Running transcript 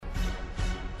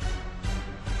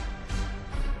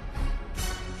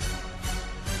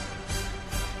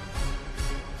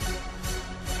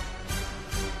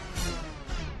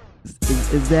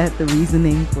Is that the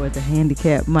reasoning for the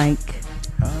handicap mic?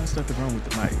 There's nothing wrong with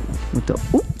the mic. With the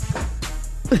oop.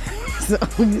 So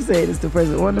when you say it's the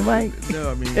person on the mic?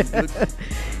 No, I mean, look,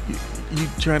 you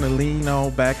trying to lean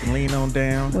on back and lean on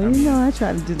down. Well, I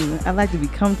try to do I like to be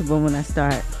comfortable when I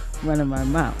start running my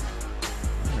mouth.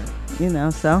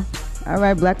 Right. So. All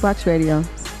right, Black Box Radio,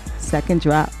 second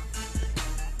drop.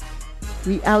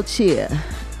 We out here.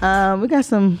 We got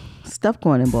some stuff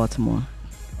going in Baltimore.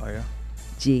 Oh, yeah?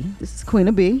 G. This is Queen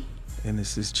of B. And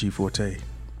this is G Forte.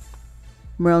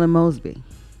 Marilyn Mosby.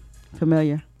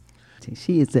 Familiar?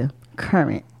 She is the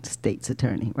current state's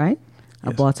attorney, right?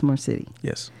 Of Baltimore City.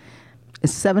 Yes.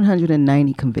 It's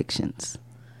 790 convictions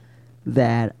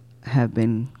that have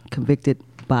been convicted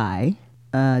by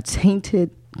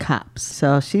tainted cops.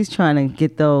 So she's trying to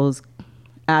get those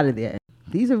out of there.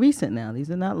 These are recent now.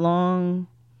 These are not long.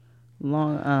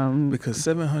 Because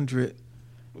 700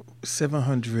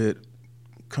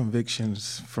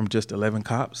 convictions from just 11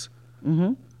 cops.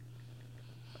 Mm-hmm.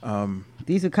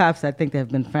 These are cops I think that have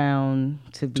been found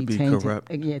to be tainted.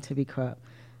 Corrupt. Yeah, to be corrupt.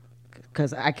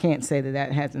 Because I can't say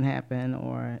that hasn't happened,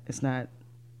 or it's not.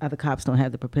 Other cops don't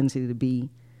have the propensity to be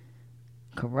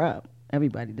corrupt.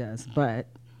 Everybody does, but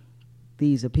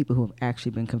these are people who have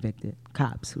actually been convicted.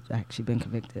 Cops who've actually been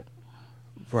convicted.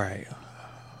 Right.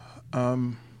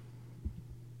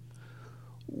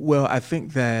 Well, I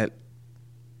think that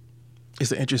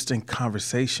it's an interesting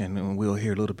conversation, and we'll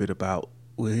hear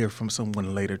from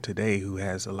someone later today who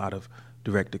has a lot of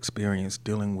direct experience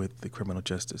dealing with the criminal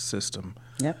justice system.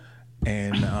 Yep.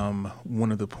 And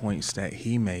one of the points that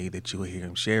he made that you'll hear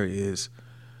him share is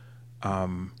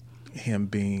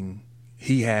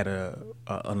he had a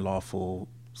unlawful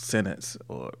sentence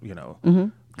or,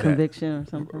 conviction or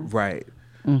something. Right.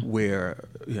 Where,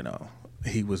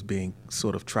 he was being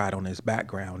sort of tried on his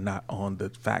background, not on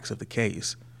the facts of the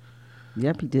case.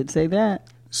 Yep, he did say that.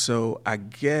 So I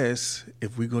guess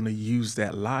if we're going to use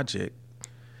that logic,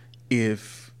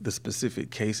 if the specific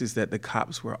cases that the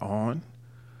cops were on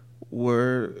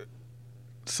were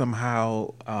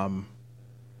somehow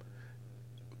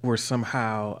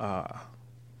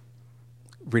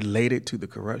related to the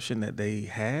corruption that they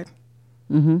had,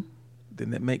 then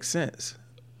that makes sense.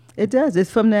 It does. It's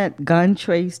from that gun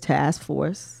trace task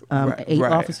force. Eight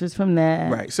officers from that.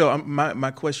 Right. So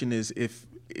my question is, if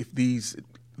these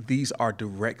are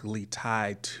directly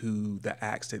tied to the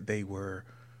acts that they were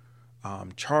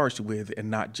charged with,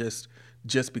 and not just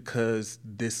because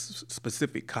this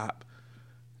specific cop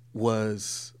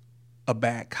was a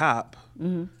bad cop,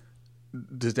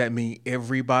 does that mean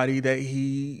everybody that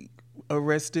he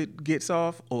arrested gets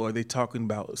off, or are they talking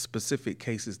about specific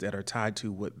cases that are tied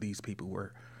to what these people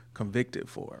were convicted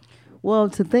for? Well,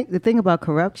 the thing about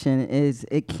corruption is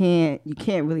you can't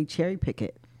really cherry pick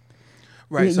it.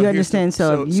 Right. You understand?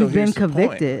 So you've been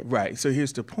convicted. Right. So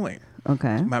here's the point.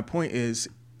 Okay. My point is,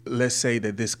 let's say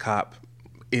that this cop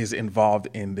is involved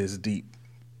in this deep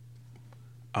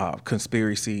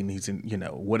conspiracy, and he's in,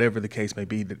 whatever the case may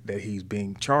be that he's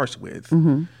being charged with,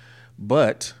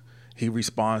 but he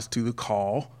responds to the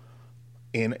call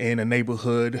in a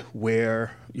neighborhood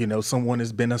where, someone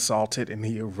has been assaulted, and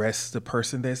he arrests the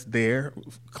person that's there.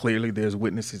 Clearly there's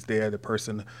witnesses there. The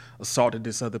person assaulted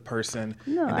this other person.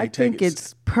 No, I think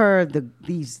it's per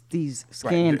these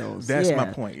scandals. Right. That's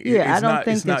my point. Yeah, it's I don't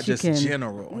think it's that not you just can,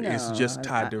 general. No, it's just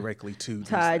tied directly to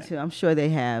I'm sure they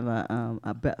have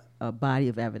a body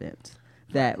of evidence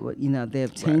that they're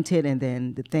tainted, and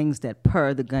then the things that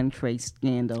per the gun trace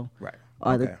scandal. Right.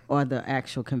 Or the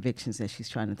actual convictions that she's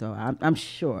trying to throw. I'm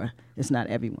sure it's not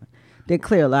everyone. They'd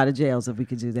clear a lot of jails if we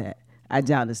could do that. I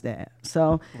doubt it's that.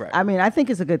 So, I mean, I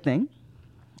think it's a good thing.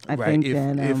 I think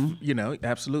that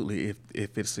absolutely.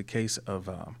 If it's the case of,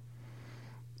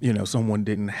 someone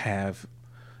didn't have,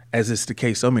 as it's the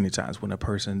case so many times when a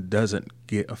person doesn't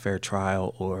get a fair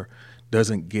trial or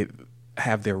doesn't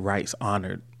have their rights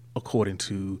honored according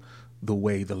to the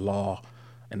way the law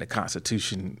and the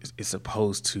Constitution is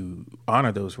supposed to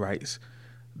honor those rights,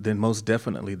 then most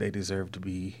definitely they deserve to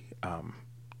be,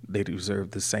 they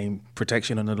deserve the same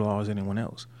protection under the law as anyone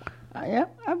else. Yeah,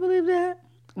 I believe that.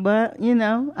 But,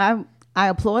 I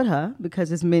applaud her, because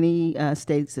there's many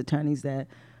states attorneys that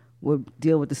would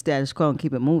deal with the status quo and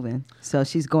keep it moving. So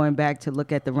she's going back to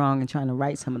look at the wrong and trying to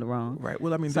right some of the wrong. Right.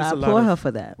 Well, I mean, so there's I applaud her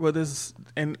for that. Well,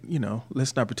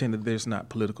 let's not pretend that there's not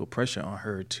political pressure on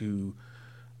her to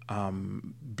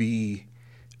be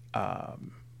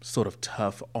sort of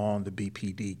tough on the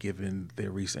BPD given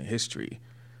their recent history.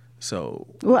 So,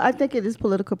 well, I think it is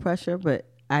political pressure, but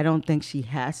I don't think she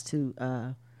has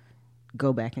to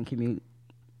go back and commute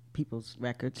people's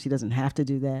records. She doesn't have to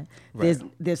do that. Right.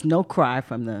 There's no cry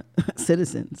from the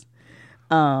citizens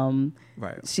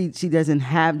Right. She doesn't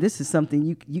have. This is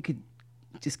something you could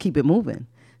just keep it moving.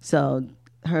 So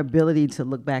her ability to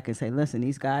look back and say, listen,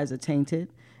 these guys are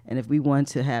tainted, and if we want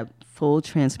to have full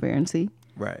transparency,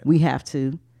 Right. we have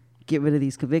to get rid of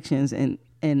these convictions and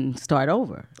start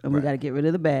over. And we Right. got to get rid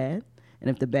of the bad. And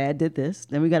if the bad did this,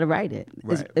 then we got to right it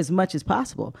as much as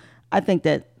possible. I think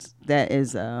that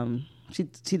is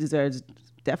she deserves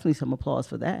definitely some applause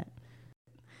for that.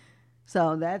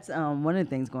 So that's one of the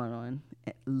things going on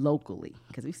locally,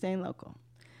 because we're staying local.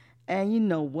 And you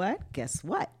know what? Guess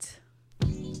what?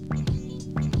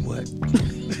 What?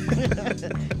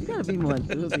 You gotta be more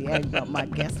enthusiastic about my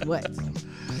guess what.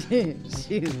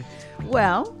 Shoot.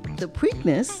 Well, the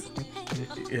Preakness,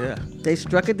 Yeah. they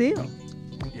struck a deal.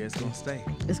 Yeah, it's gonna stay.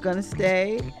 It's gonna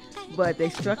stay, but they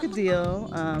struck a deal.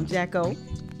 Jacko,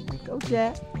 go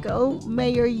Jack, go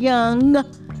Mayor Young,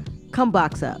 come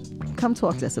box up, come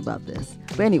talk to us about this.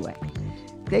 But anyway,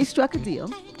 they struck a deal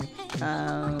to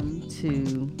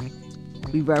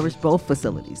refurbish both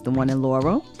facilities, the one in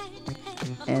Laurel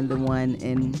and the one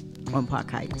on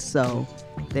Park Heights. So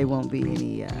there won't be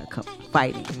any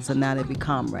fighting. So now they'll be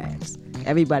comrades.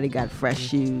 Everybody got fresh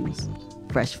shoes,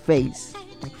 fresh face,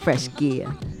 fresh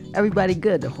gear. Everybody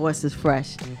good. The horse is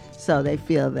fresh. So they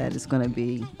feel that it's going to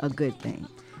be a good thing.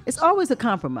 It's always a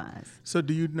compromise. So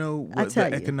do you know what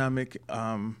the economic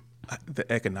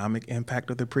impact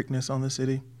of the Preakness on the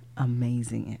city?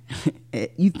 Amazing.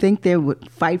 You think they would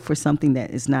fight for something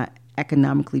that is not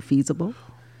economically feasible?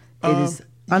 It is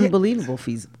unbelievable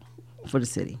feasible for the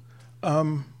city.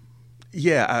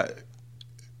 Yeah.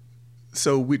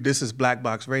 This is Black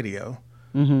Box Radio.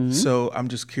 Mm-hmm. So I'm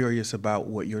just curious about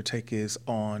what your take is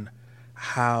on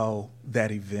how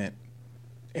that event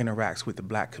interacts with the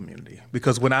Black community.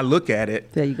 Because when I look at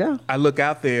it, There you go. I look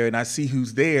out there and I see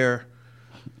who's there.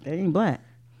 They ain't Black.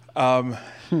 And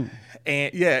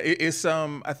yeah, it's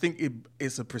I think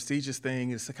it's a prestigious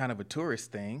thing. It's a kind of a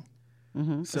tourist thing.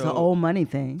 Mm-hmm. So, It's an old money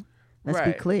thing. Let's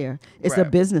be Right. clear. It's a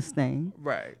Right. business thing.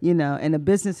 Right. You know, and the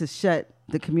business has shut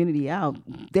the community out.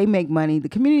 They make money. The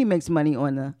community makes money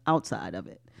on the outside of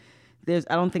it.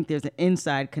 I don't think there's an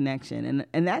inside connection.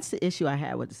 And that's the issue I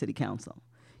had with the city council.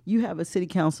 You have a city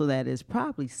council that is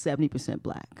probably 70%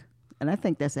 Black. And I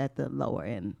think that's at the lower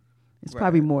end. It's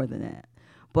probably more than that.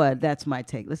 But that's my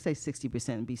take. Let's say 60%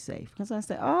 and be safe. Because I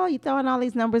say, oh, you throwing all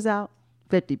these numbers out?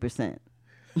 50%.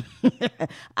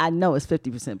 I know it's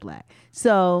 50% Black.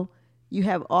 So you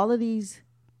have all of these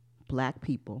Black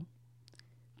people.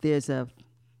 There's an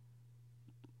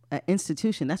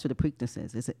institution. That's what the Preakness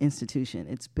is. It's an institution.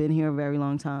 It's been here a very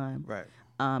long time. Right.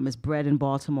 It's bred in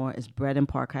Baltimore. It's bred in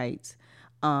Park Heights.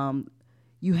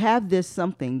 You have this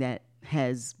something that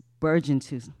has burgeoned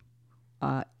to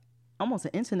almost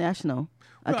an international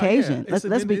occasion. Yeah.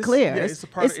 Let's be clear.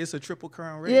 It's a Triple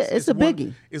Crown race. Yeah, it's a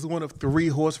biggie. It's one of 3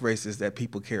 horse races that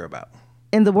people care about.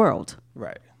 In the world.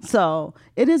 Right. So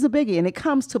it is a biggie, and it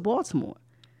comes to Baltimore.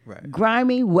 Right.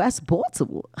 Grimy West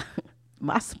Baltimore,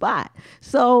 my spot.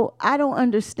 So I don't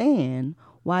understand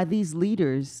why these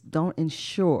leaders don't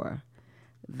ensure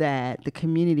that the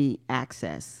community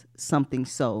access something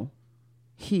so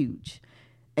huge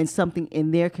and something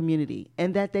in their community,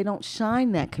 and that they don't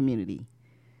shine that community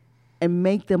and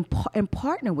make them and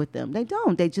partner with them. They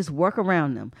don't. They just work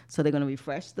around them. So they're going to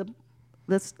refresh the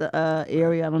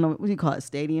area. I don't know, what do you call it?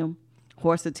 Stadium?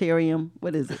 Horsetarium?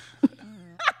 What is it?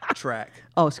 Track.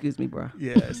 Oh, excuse me, bro.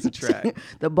 Yeah, it's the track.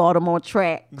 The Baltimore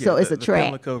track. So it's a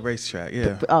track. The Pimlico racetrack,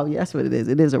 yeah. Yeah, that's what it is.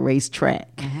 It is a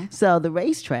racetrack. Mm-hmm. So the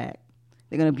racetrack,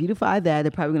 they're going to beautify that.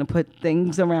 They're probably going to put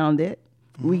things around it.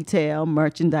 Mm-hmm. Retail,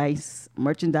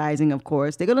 merchandising, of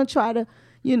course. They're going to try to,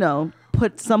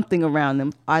 put something around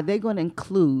them. Are they going to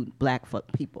include Black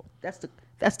people? That's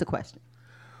the question.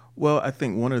 Well, I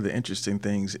think one of the interesting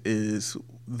things is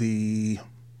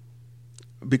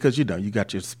because you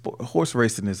got your horse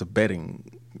racing is a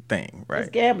betting thing, right?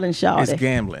 It's gambling, shawty. It's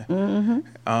gambling.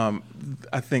 Mm-hmm.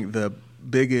 I think the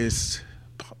biggest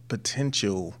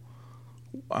potential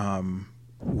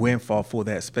windfall for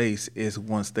that space is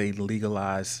once they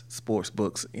legalize sports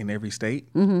books in every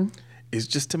state. Mm-hmm. Is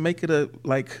just to make it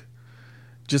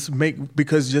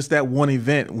because that one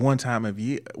event one time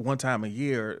a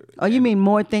year. Oh, you mean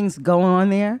more things going on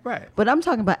there? Right. But I'm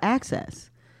talking about access.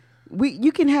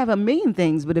 You can have a million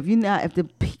things, but if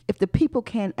the people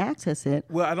can't access it,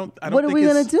 well, I don't. What are we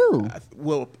gonna do?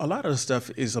 Well, a lot of the stuff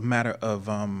is a matter of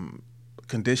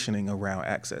conditioning around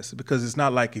access, because it's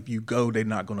not like if you go, they're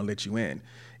not going to let you in.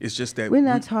 It's just that we're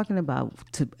not talking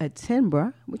about to attend,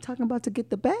 bruh. We're talking about to get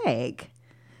the bag.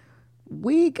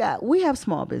 We have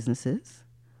small businesses.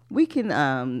 We can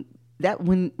that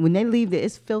when they leave there,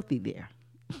 it's filthy there.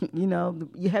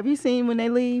 Have you seen when they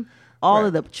leave all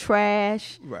of the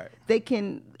trash? Right. They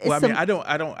can. Well, I mean, I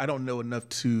don't know enough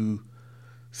to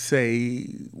say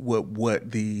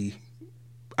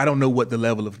I don't know what the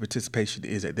level of participation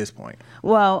is at this point.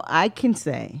 Well, I can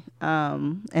say,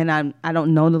 and I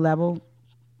don't know the level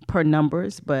per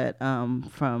numbers, but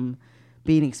from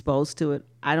being exposed to it,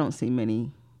 I don't see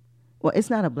many. Well,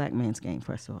 it's not a black man's game,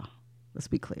 first of all. Let's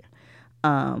be clear.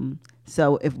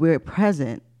 So if we're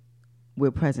present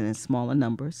in smaller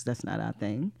numbers. That's not our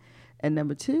thing. And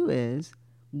number two is,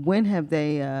 when have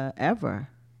they ever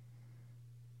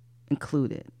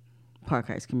included Park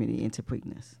Heights community into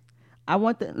Preakness?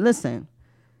 Listen,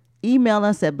 email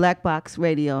us at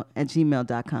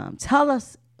blackboxradio@gmail.com. Tell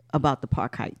us about the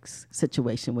Park Heights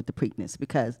situation with the Preakness,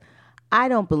 because I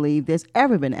don't believe there's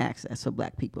ever been access for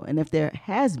black people. And if there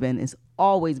has been, it's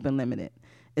always been limited.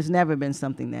 It's never been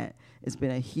something that it's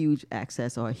been a huge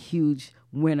access or a huge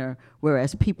winner,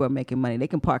 whereas people are making money. They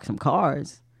can park some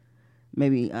cars,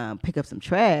 maybe pick up some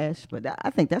trash, but I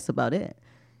think that's about it.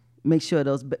 Make sure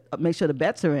the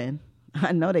bets are in.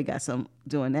 I know they got some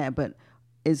doing that, but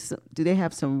do they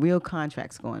have some real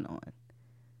contracts going on?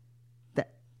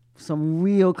 Some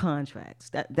real contracts.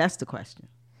 That's the question.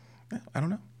 I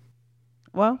don't know.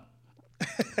 Well,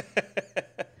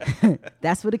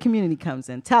 that's where the community comes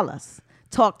in. Tell us.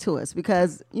 Talk to us,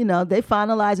 because, they're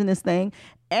finalizing this thing,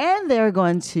 and they're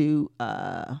going to,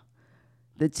 the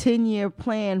 10-year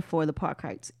plan for the Park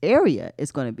Heights area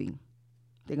is going to be,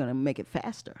 they're going to make it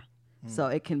faster. So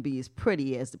it can be as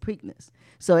pretty as the Preakness.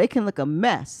 So it can look a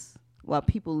mess while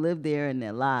people live there in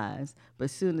their lives, but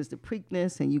as soon as the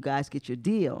Preakness and you guys get your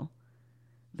deal,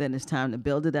 then it's time to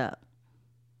build it up.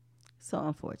 So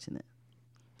unfortunate.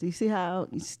 Do you see how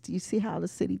the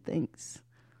city thinks?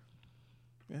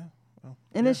 Yeah. Well,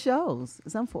 and it shows.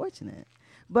 It's unfortunate.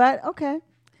 But okay.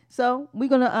 So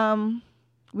we're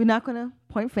not gonna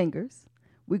point fingers.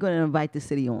 We're gonna invite the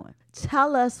city on.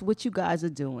 Tell us what you guys are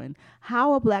doing.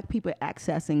 How are black people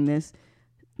accessing this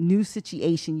new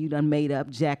situation you done made up,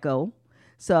 Jacko?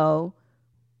 So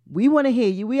we want to hear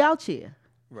you. We out here.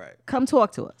 Right. Come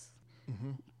talk to us.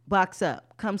 Mm-hmm. Box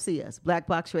up. Come see us.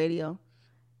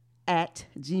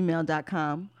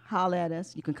 blackboxradio@gmail.com. Holler at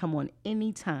us. You can come on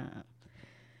anytime.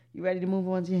 You ready to move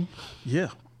on, G? Yeah.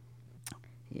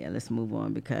 Yeah, let's move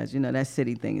on, because, that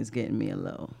city thing is getting me a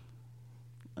little.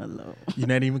 You're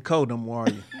not even cold no more, are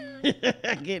you?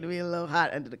 Getting me a little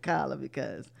hot under the collar,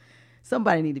 because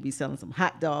somebody need to be selling some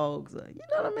hot dogs. Or, you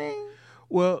know what I mean?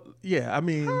 Well, yeah, I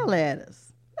mean. Holler at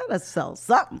us. Let us sell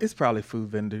something. It's probably food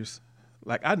vendors.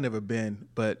 Like, I've never been,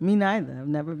 but. Me neither. I've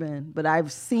never been. But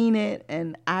I've seen it,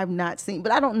 and I've not seen,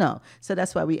 but I don't know. So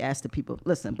that's why we asked the people,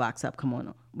 listen, box up, come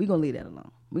on. We're going to leave that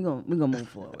alone. We're gonna move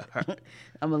forward.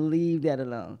 I'm going to leave that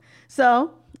alone.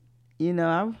 So,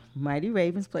 our Mighty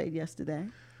Ravens played yesterday.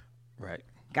 Right.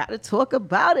 Got to talk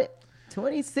about it.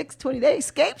 26-20. They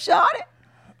escaped, shorty.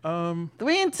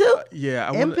 3-2. Yeah,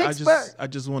 I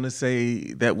just want to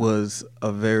say that was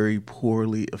a very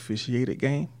poorly officiated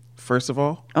game. First of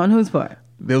all, on whose part?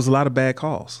 There was a lot of bad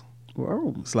calls.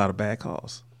 Whoa. It's a lot of bad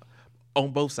calls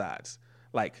on both sides.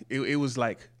 Like it was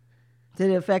like.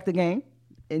 Did it affect the game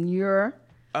in your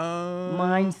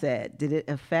mindset? Did it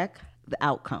affect the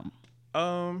outcome?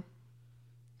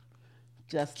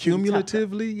 Just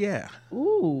cumulatively, yeah.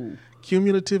 Ooh.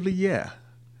 Cumulatively, yeah.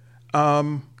 I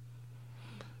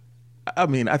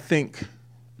mean, I think.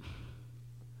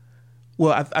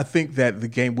 Well, I think that the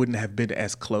game wouldn't have been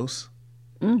as close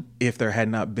if there had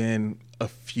not been a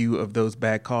few of those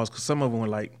bad calls. Because some of them were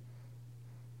like,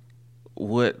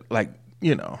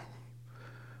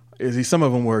 some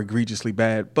of them were egregiously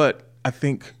bad. But I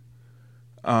think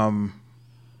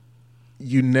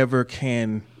you never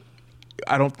can.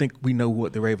 I don't think we know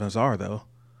what the Ravens are, though.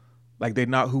 Like, they're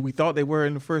not who we thought they were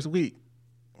in the first week.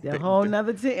 They're a whole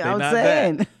nother team. I'm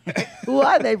saying. Who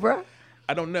are they, bro?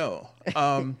 I don't know.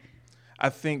 I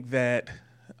think that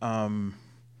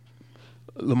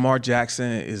Lamar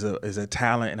Jackson is a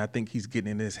talent, and I think he's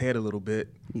getting in his head a little bit.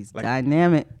 He's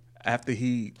dynamic. After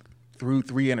he threw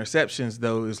 3 interceptions,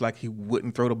 though, it was like he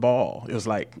wouldn't throw the ball. It was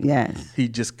like he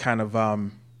just kind of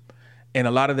and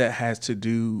a lot of that has to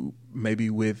do maybe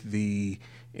with the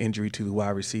injury to the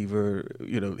wide receiver.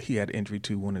 He had injury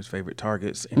to one of his favorite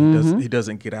targets, and he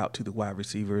doesn't get out to the wide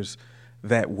receivers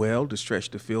that well to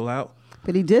stretch the field out.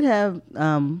 But he did have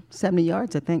 70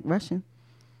 yards, I think, rushing.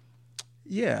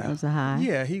 Yeah, that was a high.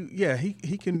 Yeah,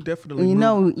 he can definitely. We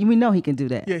know he can do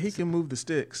that. Yeah, he can move the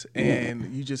sticks,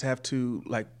 and you just have to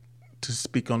to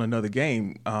speak on another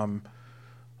game,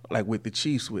 like with the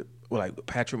Chiefs with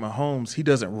Patrick Mahomes. He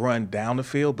doesn't run down the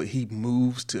field, but he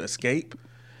moves to escape,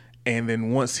 And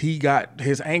then once he got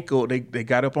his ankle, they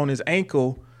got up on his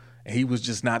ankle, and he was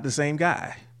just not the same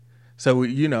guy. So,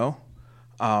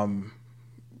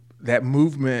 that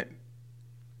movement,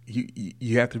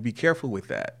 you have to be careful with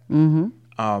that.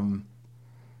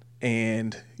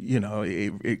 And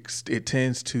it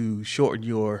tends to shorten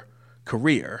your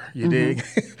career. You dig?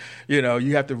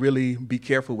 You have to really be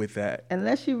careful with that.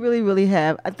 Unless you really, really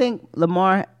have. I think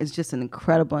Lamar is just an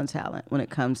incredible talent when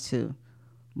it comes to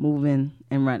moving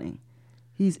and running.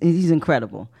 He's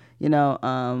incredible.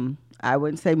 I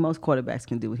wouldn't say most quarterbacks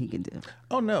can do what he can do.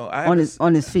 Oh no,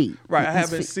 on his feet. Right, I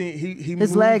haven't seen he his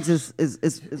moves. legs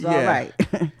is all right.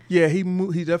 Yeah, he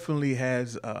definitely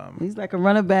has. He's like a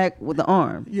running back with the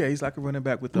arm. Yeah, he's like a running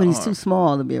back with the arm. But he's too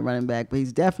small to be a running back. But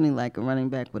he's definitely like a running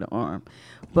back with an arm.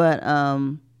 But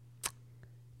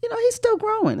he's still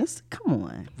growing. Come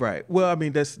on. Right. Well, I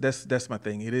mean, that's my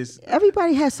thing. It is.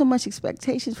 Everybody has so much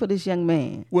expectations for this young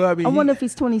man. Well, I mean, I wonder if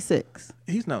he's 26.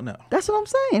 He's no. That's what I'm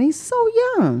saying. He's so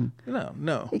young.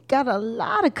 No. He got a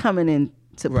lot of coming in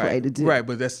to play to do. Right,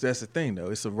 but that's the thing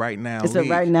though. It's a right now. It's league. a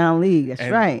right now league. That's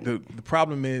and right. The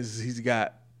problem is he's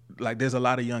got there's a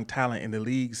lot of young talent in the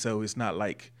league, so it's not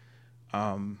like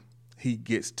he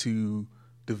gets to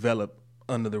develop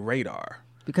under the radar.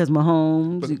 Because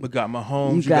Mahomes, you got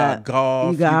Mahomes, you got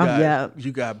Goff,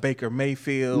 you got Baker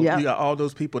Mayfield, yep. You got all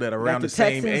those people that are around the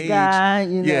same Texans age. Guy,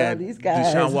 these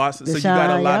guys, Deshaun Watson. So you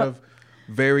got a lot yep. of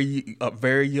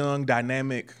very young,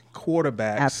 dynamic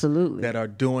quarterbacks, absolutely, that are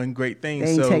doing great things.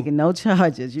 They ain't taking no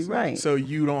charges. You're right. So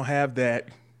you don't have that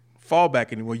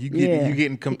fallback anymore. You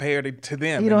getting compared to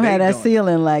them. You don't have that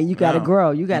ceiling. Like you got to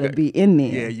grow. You got to be in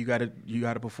there. Yeah, you got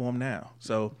to perform now.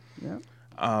 So. Yep.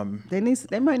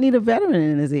 They might need a veteran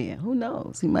in his ear. Who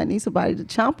knows? He might need somebody to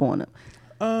chomp on him.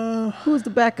 Who's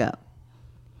the backup?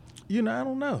 I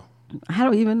don't know. I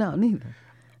don't even know neither.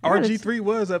 RG3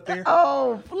 was up there.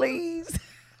 Oh, please.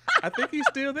 I think he's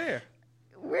still there.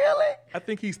 Really? I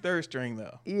think he's third string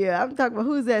though. Yeah, I'm talking about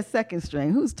who's that second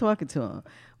string? Who's talking to him?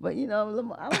 But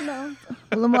Lamar, I don't know.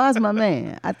 Lamar's my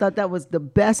man. I thought that was the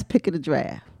best pick of the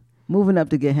draft. Moving up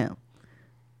to get him.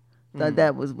 Thought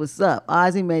that was what's up.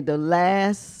 Ozzie made the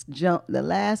last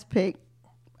pick,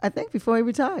 I think, before he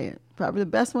retired. Probably the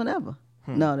best one ever.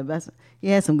 No, the best one. He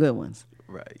had some good ones.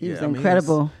 Right. He was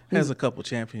incredible. He has a couple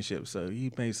championships, so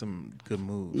he made some good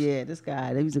moves. Yeah, this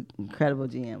guy, he was an incredible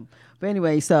GM. But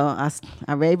anyway, so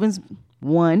our Ravens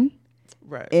won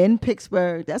in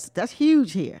Pittsburgh. That's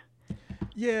huge here.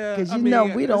 Yeah, because we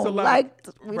don't like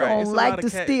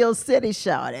the Steel City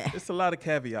shot at. It's a lot of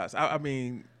caveats. I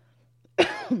mean.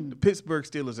 The Pittsburgh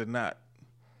Steelers are not.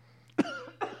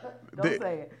 Don't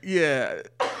say it. Yeah.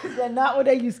 They're not what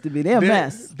they used to be. They're a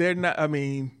mess. They're not. I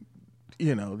mean,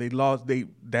 they lost. They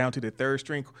down to the third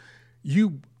string.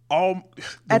 The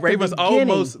Ravens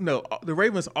almost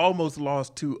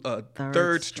lost to a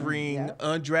third string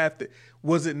undrafted.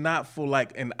 Was it not for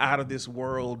like an out of this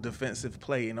world defensive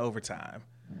play in overtime,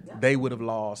 they would have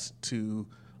lost to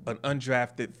an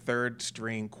undrafted third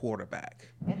string quarterback.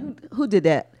 And who did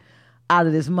that? Out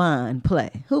of this mind play.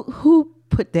 Who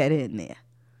put that in there?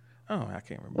 Oh, I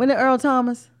can't remember. Was it Earl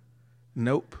Thomas?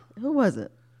 Nope. Who was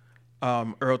it?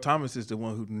 Earl Thomas is the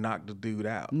one who knocked the dude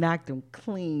out. Knocked him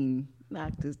clean.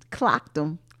 Clocked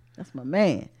him. That's my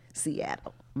man.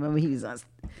 Seattle. Remember he was on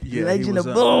Legend of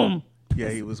Boom.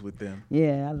 Yeah, he was with them.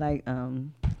 Yeah, I like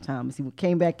Thomas. He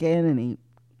came back in and he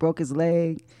broke his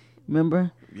leg. Remember?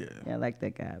 Yeah, I like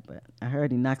that guy, but I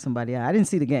heard he knocked somebody out. I didn't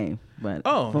see the game, but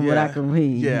from what I can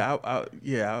read,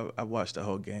 I watched the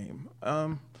whole game.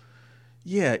 I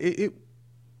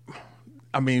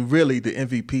mean, really, the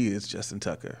MVP is Justin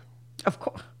Tucker. Of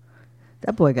course,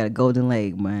 that boy got a golden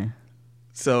leg, man.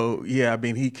 So I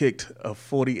mean, he kicked a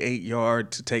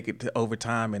 48-yard to take it to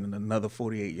overtime, and another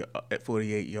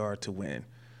 48-yard to win.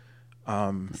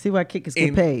 See why kickers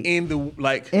get paid in the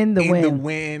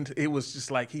wind. It was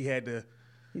just like he had to.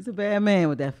 He's a bad man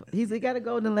with that. He got a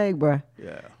golden leg, bro.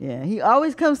 Yeah. He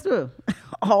always comes through.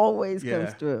 Always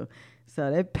comes through.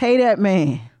 So they pay that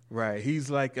man. Right. He's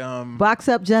like box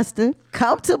up, Justin.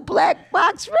 Come to Black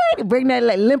Box Radio. Bring that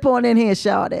limp on in here,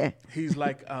 Shaw. There. He's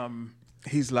like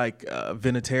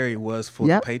Vinatieri was for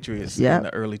the Patriots in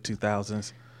the early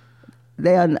 2000s.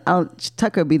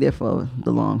 Tucker will be there for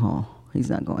the long haul. He's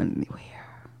not going anywhere.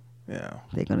 Yeah.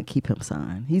 They're going to keep him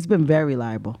signed. He's been very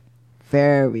reliable.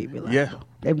 Very reliable. Yeah.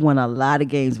 They've won a lot of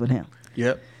games with him.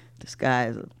 Yep. This guy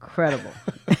is incredible.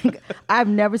 I've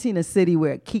never seen a city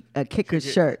wear a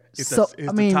kicker's shirt. It's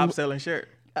the top-selling shirt.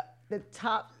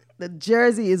 The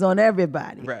jersey is on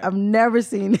everybody. Right. I've never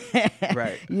seen that.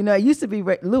 Right. It used to be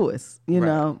Ray Lewis,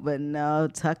 but no,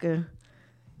 Tucker,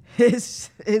 his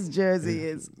jersey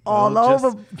is all Oh,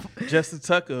 over. Justin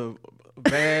Tucker,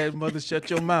 bad mother, shut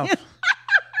your mouth.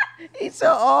 He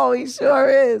sure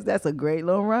is. That's a great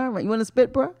little rhyme. You want to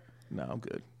spit, bro? No, I'm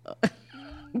good.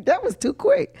 That was too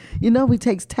quick. We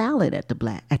takes talent at the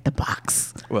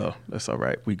box. Well, that's all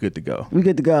right. We good to go. We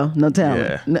good to go. No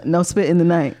talent. Yeah. No spit in the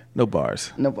night. No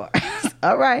bars. No bars.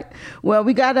 All right. Well,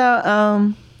 we got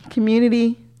our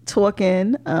community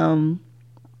talking.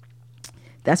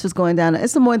 That's what's going down.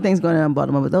 It's some more things going on in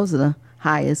Baltimore, but those are the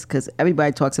highest because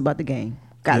everybody talks about the game.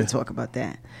 Got to talk about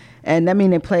that. And I mean,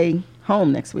 they play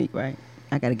home next week, right?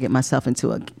 I got to get myself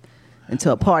into a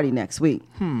party next week.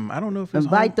 I don't know if it's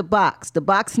Invite home. the box. The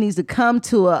box needs to come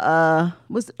to a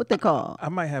what they call? I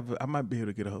might be able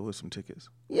to get a hold of some tickets.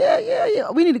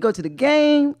 Yeah. We need to go to the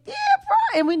game. Yeah,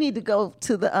 right. And we need to go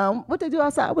to the what they do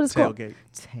outside. What is it called?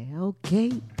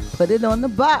 Tailgate. Put it on the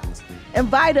box.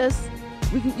 Invite us.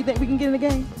 You think we can get in the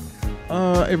game?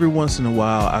 Every once in a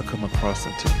while, I come across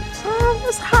some tickets.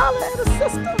 Let's holler at a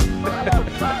sister.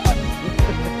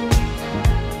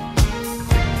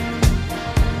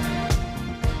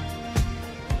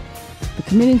 The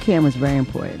community camera is very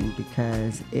important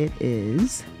because it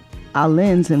is our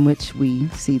lens in which we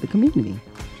see the community.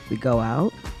 We go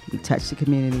out, we touch the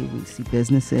community, we see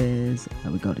businesses,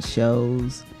 we go to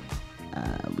shows,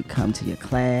 we come to your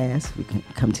class, we can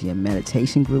come to your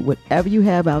meditation group, whatever you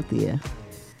have out there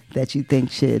that you think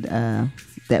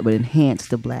that would enhance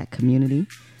the Black community.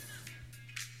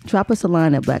 Drop us a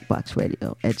line at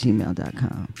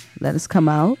blackboxradio@gmail.com. Let us come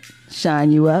out,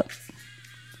 shine you up,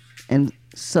 and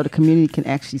so the community can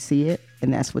actually see it.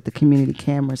 And that's what the community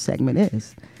camera segment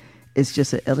is. It's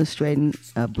just an illustrating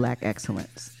of Black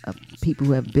excellence, of people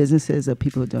who have businesses, of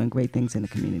people who are doing great things in the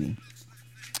community.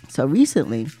 So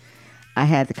recently, I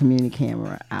had the community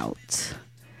camera out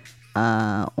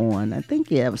on, I think,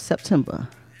 it was September.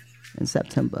 In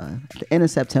September, at the end of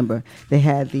September, they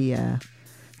had the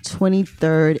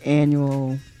 23rd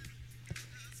annual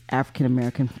African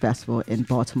American Festival in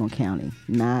Baltimore County.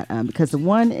 Not because the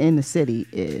one in the city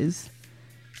is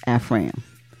AfRAM.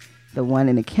 The one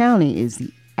in the county is the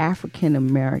African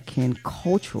American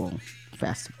Cultural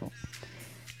Festival,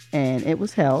 and it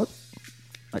was held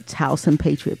at Towson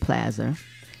Patriot Plaza.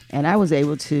 And I was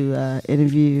able to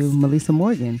interview Melissa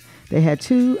Morgan. They had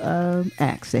two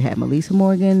acts. They had Melissa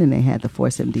Morgan and they had the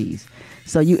Force MDs.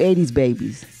 So you 80s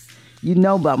babies, you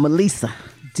know about Melissa.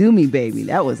 Do Me Baby.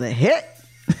 That was a hit.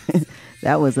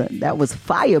 that was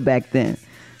fire back then.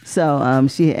 So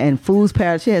she and Fool's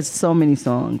Paradise, she has so many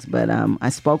songs. But I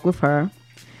spoke with her,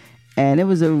 and it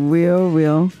was a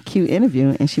real cute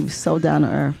interview. And she was so down to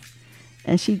earth,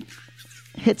 and she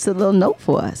hits a little note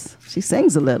for us. She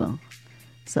sings a little.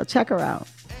 So check her out.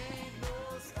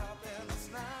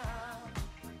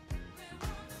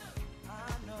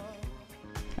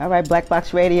 All right, Black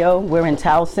Box Radio. We're in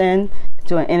Towson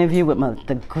doing an interview with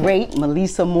the great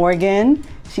Melissa Morgan.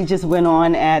 She just went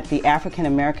on at the African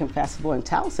American Festival in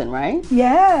Towson, right?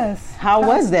 Yes. How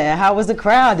was that? How was the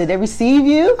crowd? Did they receive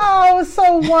you? Oh, it was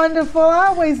so wonderful. I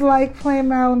always like playing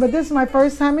Maryland, but this is my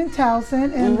first time in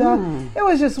Towson, and it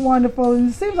was just wonderful. And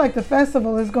it seems like the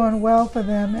festival is going well for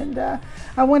them. And I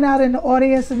went out in the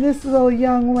audience, and this little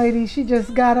young lady, she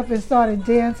just got up and started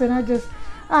dancing.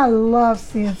 I love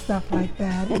seeing stuff like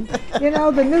that. And,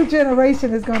 the new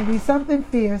generation is going to be something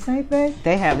fierce, ain't they?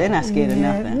 They're not scared of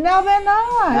nothing. No, they're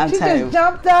not. She just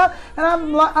jumped up, and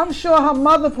I'm sure her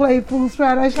mother played Fool's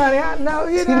Paradise. I know,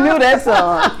 She knew that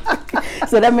song.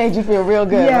 So that made you feel real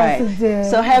good, yes, right? It did.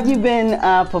 So have you been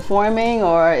performing,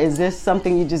 or is this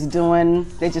something you just doing?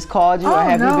 They just called you, or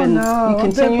have you been? No. You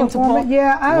continuing to perform?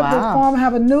 Yeah, I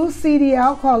have a new CD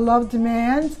out called Love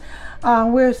Demands.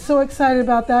 We're so excited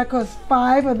about that because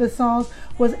 5 of the songs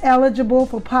was eligible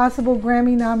for possible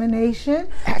Grammy nomination.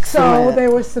 Excellent. So they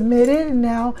were submitted, and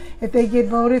now if they get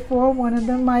voted for, one of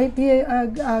them might be a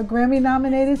Grammy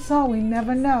nominated song. We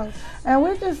never know. And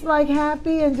we're just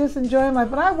happy and just enjoying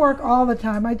life. But I work all the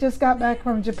time. I just got back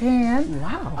from Japan.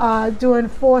 Wow. Doing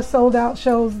 4 sold out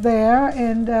shows there,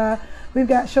 and we've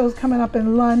got shows coming up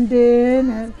in London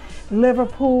and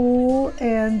Liverpool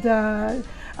and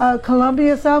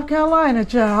Columbia, South Carolina,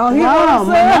 child. Wow,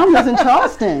 my mom was in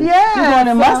Charleston. Yeah. You're going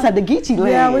to must have the Geechee land.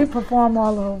 Yeah, we perform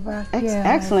all over.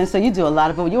 Excellent. So you do a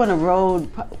lot of it. You're on the road,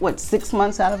 6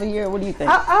 months out of a year? What do you think?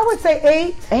 I would say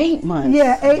 8. 8 months.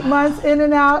 Yeah, 8 months in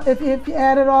and out if you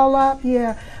add it all up,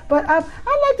 yeah. But I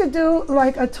like to do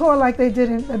a tour like they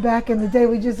did back in the day.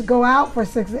 We just go out for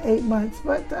 6 to 8 months.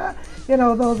 But,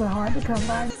 those are hard to come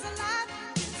by.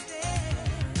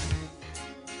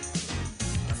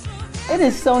 It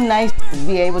is so nice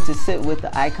be able to sit with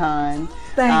the icon.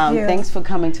 Thank you. Thanks for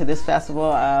coming to this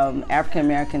festival. African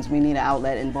Americans, we need an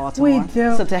outlet in Baltimore. We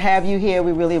do. So to have you here,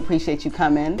 we really appreciate you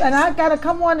coming. And I got to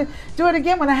come on and do it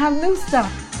again when I have new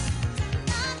stuff.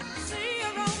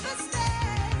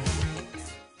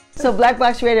 So Black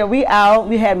Box Radio, we out.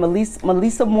 We had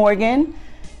Melissa Morgan.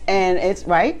 And it's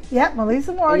right? Yep,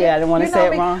 Melissa Morgan. Yeah, I didn't want to say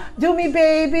it wrong. Do Me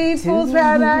Baby, Fool's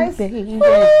Paradise. Baby. Fool's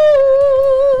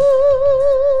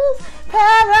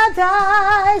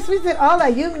Paradise. We did all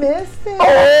that. You missed it.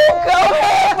 Oh, go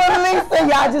ahead, Melissa.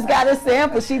 Y'all just got a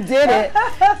sample. She did it.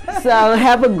 So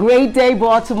have a great day,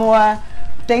 Baltimore.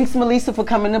 Thanks, Melissa, for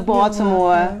coming to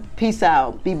Baltimore. Peace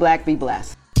out. Be black, be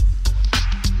blessed.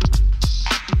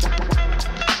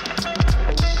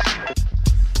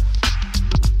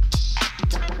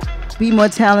 Be More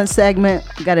Talent segment.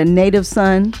 We got a native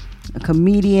son, a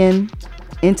comedian,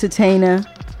 entertainer,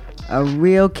 a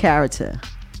real character,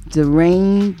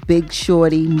 Dwayne Big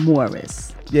Shorty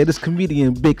Morris. Yeah, this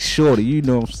comedian Big Shorty, you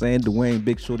know what I'm saying? Dwayne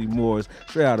Big Shorty Morris,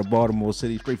 straight out of Baltimore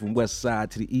City, straight from west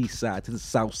side to the east side, to the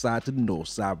south side, to the north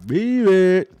side,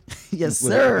 baby. Yes,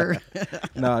 sir.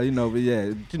 Nah, but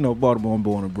yeah, Baltimore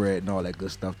born and bred and all that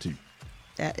good stuff too.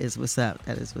 That is what's up.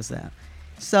 That is what's up.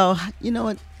 So, you know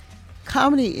what?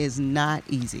 Comedy is not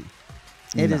easy.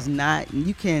 It is not.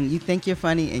 You think you're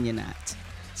funny and you're not.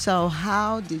 So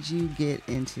how did you get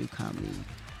into comedy?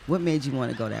 What made you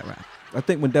want to go that route? I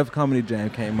think when Def Comedy Jam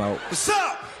came out. What's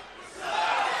up?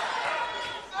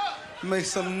 Make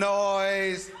some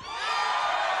noise.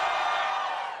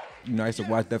 I used to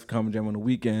watch Def Comedy Jam on the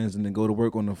weekends and then go to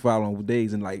work on the following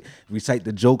days and like recite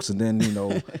the jokes and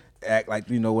then, act like,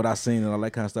 what I seen and all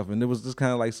that kind of stuff. And there was just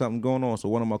kind of like something going on. So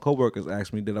one of my coworkers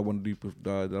asked me, did I want to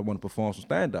perform some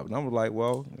stand-up? And I was like,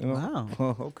 well, wow.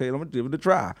 Okay, I'm going to give it a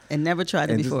try. And never tried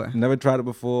it before? Never tried it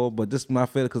before, but this is my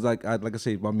favorite because like I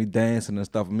say, about me dancing and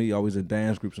stuff, me always in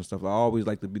dance groups and stuff, I always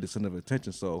like to be the center of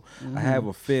attention. So I have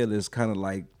a fearless kind of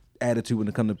like attitude when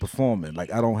it comes to performing.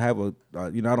 Like I don't have I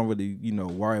don't really,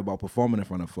 worry about performing in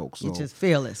front of folks. So you're just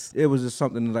fearless. It was just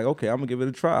something like, okay, I'm gonna give it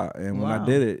a try. And when I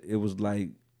did it, it was like,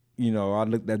 I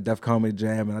looked at Def Comedy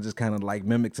Jam and I just kind of like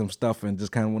mimicked some stuff and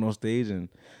just kind of went on stage and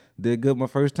did good my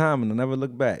first time and I never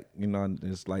looked back.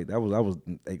 It's like I was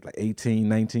like 18,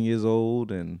 19 years old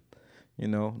and,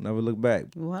 never looked back.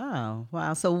 Wow.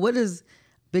 So what does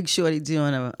Big Shorty do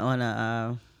on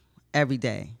a every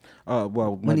day?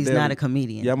 When he's not a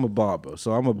comedian. Yeah, I'm a barber.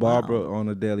 So I'm a barber on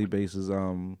a daily basis.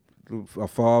 A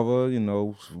father,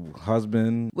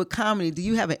 husband. With comedy, do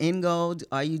you have an end goal?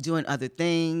 Are you doing other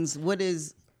things?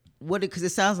 Because it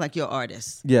sounds like you're an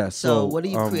artist. Yeah. So what are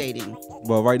you creating?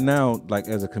 Well, right now, like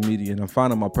as a comedian, I'm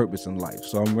finding my purpose in life.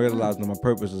 So I'm realizing that my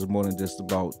purpose is more than just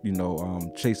about,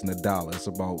 chasing the dollar. It's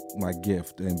about my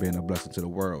gift and being a blessing to the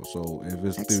world. So if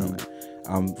it's through,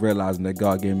 I'm realizing that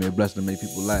God gave me a blessing to make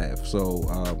people laugh. So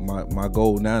my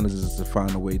goal now is just to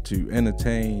find a way to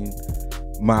entertain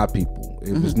my people.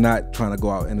 It was not trying to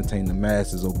go out and entertain the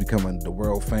masses or becoming the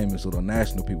world famous or the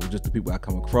national people, just the people I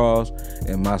come across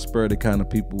and my spirited kind of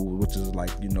people, which is like,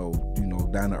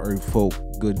 down to earth folk,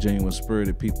 good, genuine,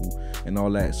 spirited people and all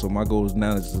that. So my goal is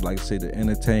now is to, like I say, to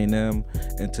entertain them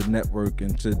and to network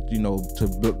and to,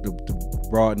 to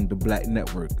broaden the black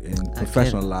network and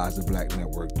professionalize the black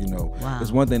network. Wow.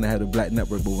 It's one thing to have a black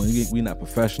network, but when we're not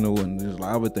professional and there's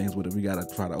like other things with it, we got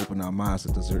to try to open our minds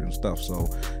to certain stuff. So,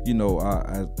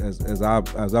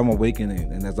 as I'm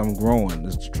awakening and as I'm growing,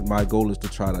 my goal is to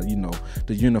try to,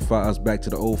 to unify us back to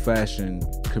the old-fashioned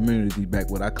community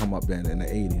back when I come up in the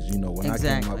 80s, when I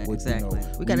came up with,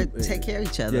 we got to take care of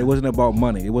each other. Yeah, it wasn't about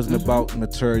money. It wasn't about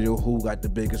material, who got the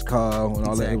biggest car and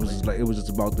all that. It was just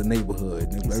about the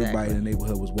neighborhood. Everybody in the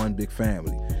neighborhood was one big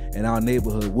family. And our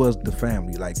neighborhood was the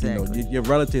family. Like, your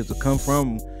relatives would come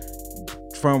from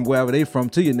wherever they from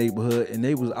to your neighborhood, and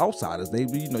they was outsiders. They,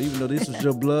 even though this was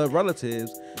your blood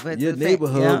relatives, but your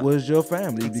neighborhood was your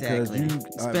family because you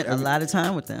spent a lot of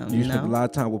time with them. You spent a lot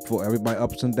of time with everybody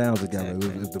ups and downs together.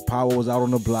 If the power was out on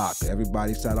the block,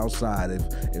 everybody sat outside.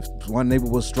 If one neighbor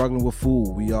was struggling with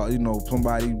food, we all,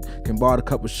 somebody can borrow a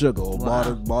cup of sugar or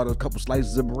borrow a couple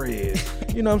slices of bread.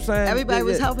 You know what I'm saying? Everybody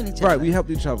was helping each other. Right, we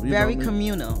helped each other. Very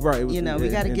communal. Right. We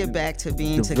got to get back to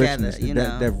being together.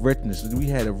 That richness. We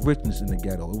had a richness in the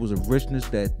ghetto. It was a richness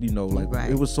that,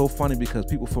 it was so funny because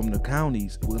people from the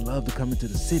counties would love to come into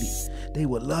the city. They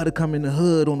would love to come in the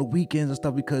hood on the weekends and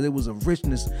stuff because it was a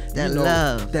richness, that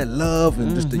love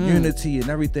and just the unity and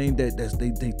everything that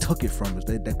they took it from us.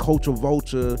 That culture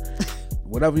vulture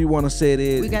whatever you want to say it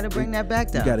is. We got to bring that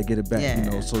back, though. You got to get it back, Yeah, you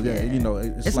know. So yeah, yeah. you know,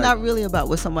 it's like, not really about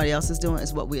what somebody else is doing;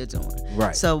 it's what we're doing.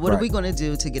 Right. So what are right. we going to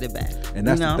do to get it back? And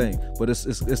that's you know? the thing. But it's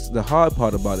the hard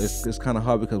part about it. It's kind of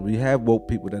hard because we have woke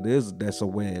people that's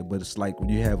aware, but it's like when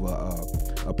you have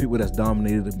a people that's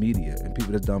dominated the media and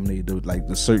people that's dominated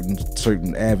the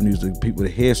certain avenues of people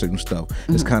that hear certain stuff.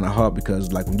 It's kind of hard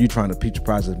because like when you're trying to preach a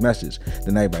positive message,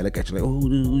 then everybody look at you like, oh,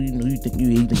 you know, you think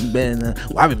you better than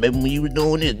well, I remember when you were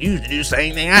doing this, you used to do the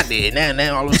same thing I did.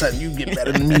 Now all of a sudden you get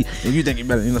better than me and you think you're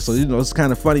better, you know. So you know it's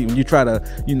kind of funny when you try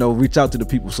to, you know, reach out to the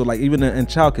people. So like even in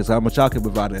childcare, so I'm a childcare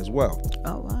provider as well.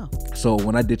 Oh wow. So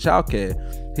when I did childcare,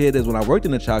 here it is. When I worked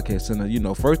in the childcare center, you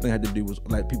know, first thing I had to do was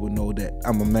let people know that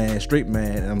I'm a man, straight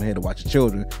man, and I'm here to watch the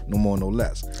children, no more, no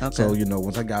less. Okay. So, you know,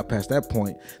 once I got past that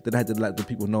point, then I had to let the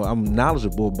people know I'm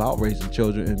knowledgeable about raising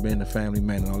children and being a family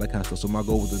man and all that kind of stuff. So my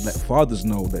goal was to let fathers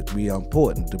know that we are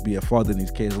important, to be a father in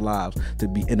these kids' lives, to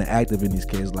be interactive in these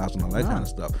kids' lives and all that kind of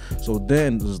stuff. So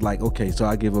then it was like, okay, so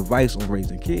I give advice on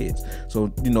raising kids.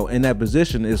 So, you know, in that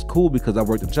position, it's cool because I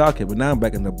worked in childcare, but now I'm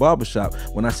back in the barbershop.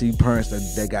 When I see parents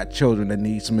that got children that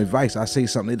need some advice, I say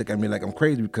something, they look at me like I'm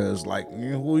crazy because, like,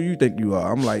 you know, who do you think you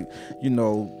are? I'm like, you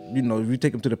know, if you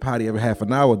take him to the potty every half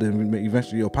an hour, then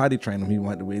eventually you'll potty train him. He won't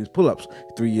have to weigh his pull-ups.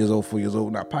 3 years old, 4 years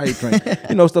old, not potty train.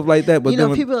 You know, stuff like that. But you know,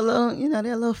 then people are a little, you know,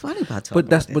 they're a little funny about talking.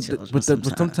 But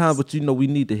sometimes, but you know, we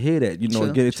need to hear that. You know,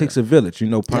 True, again, it true. takes a village. You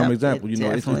know, prime Yep, example. it You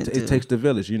know, definitely it do. takes the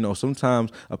village. You know,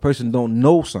 sometimes a person don't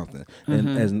know something,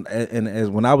 and as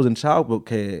when I was in childhood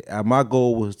care, my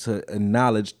goal was to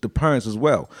acknowledge the parents as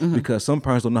well, because some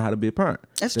parents don't know how to be a parent.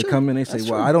 That's they true. come in and they say, That's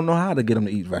 "Well, true. I don't know how to get them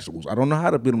to eat vegetables. I don't know how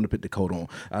to get them to put the coat on.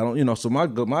 I don't, you know." So my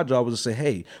job was to say,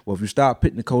 "Hey, well, if you start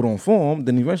putting the coat on for them,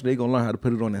 then eventually they're gonna learn how to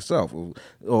put it on themselves.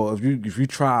 Or if you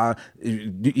try, if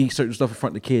you eat certain stuff in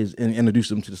front of the kids and introduce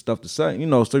them to the stuff to say, you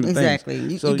know, certain Exactly.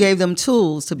 things." You gave them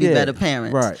tools to be Yeah, better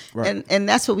parents. right. And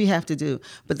that's what we have to do.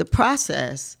 But the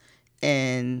process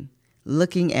and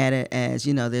looking at it as,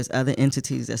 you know, there's other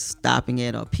entities that's stopping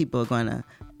it, or people are going to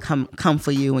come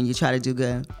for you when you try to do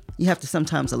good. You have to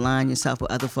sometimes align yourself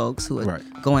with other folks who are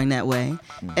going that way.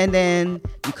 And then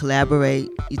you collaborate,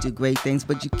 you do great things,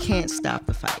 but you can't stop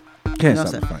the fight. Can't You know stop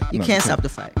what I'm the saying? fight. You No, can't you stop the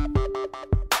fight.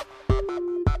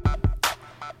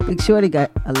 Big Shorty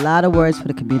got a lot of words for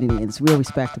the community, and it's real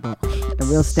respectable, a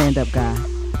real stand-up guy.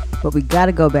 But we got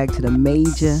to go back to the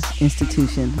major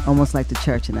institution, almost like the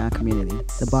church in our community,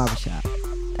 the barbershop.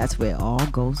 That's where it all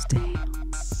goes down.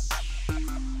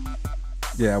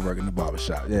 Yeah, I work in the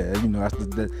barbershop. Yeah, you know, that's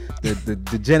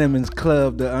the gentleman's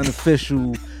club, the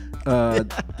unofficial,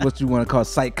 what you want to call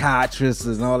psychiatrists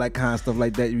and all that kind of stuff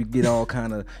like that. You get all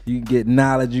kind of, you can get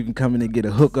knowledge. You can come in and get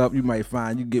a hookup. You might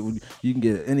find you can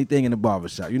get anything in the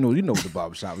barbershop. You know what the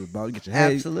barbershop is about. You get your hair.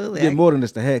 Absolutely. You get more than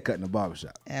just a haircut in the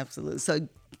barbershop. Absolutely. So,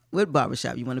 what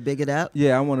barbershop? You want to big it up?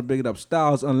 Yeah, I want to big it up.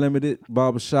 Styles Unlimited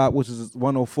Barbershop, which is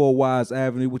 104 Wise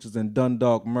Avenue, which is in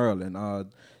Dundalk, Maryland.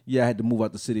 Yeah, I had to move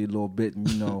out the city a little bit and,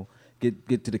 you know,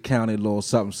 get to the county a little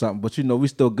something. But, you know, we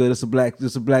still good. It's a black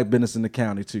business in the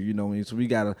county, too, you know what I mean? So we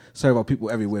got to serve our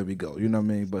people everywhere we go, you know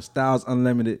what I mean? But Styles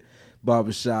Unlimited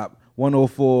Barbershop,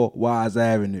 104 Wise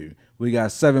Avenue. We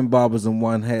got 7 barbers and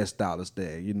 1 hairstylist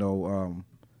there, you know,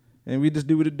 and we just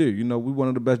do what it do. You know, we one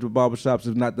of the best barbershops,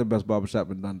 if not the best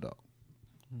barbershop in Dundalk.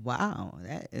 Wow,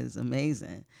 that is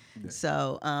amazing. Yeah.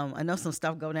 So I know some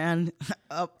stuff go down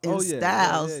up in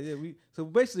Styles. Yeah. So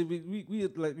basically, we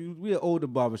an older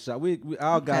barbershop.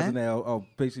 Our guys in there are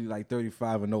basically like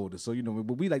 35 and older. So you know,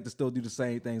 but we like to still do the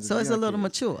same things. So it's a little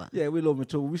mature. Yeah, we're a little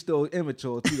mature. We still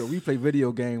immature too. Though. We play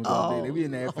video games all day. We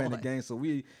in there playing the game. So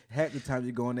we half the time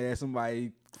you go in there,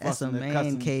 somebody. That's a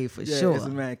man cave for sure. Yeah, it's a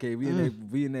man cave.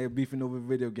 We in there beefing over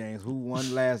video games. Who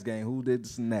won last game? Who did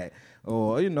this and that?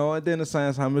 Or, you know, and then the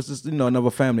science time, it's just, you know,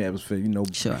 another family atmosphere. You know,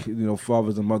 you know,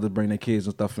 fathers and mothers bring their kids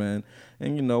and stuff in.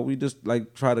 And, you know, we just,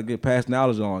 like, try to get past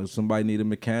knowledge on. If somebody need a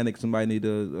mechanic, somebody need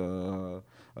a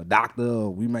doctor,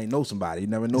 we might know somebody. You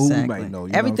never know who we might know.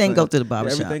 You everything know go through the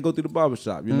barbershop. Everything go through the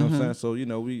barbershop. You know what I'm saying? So, you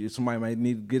know, somebody might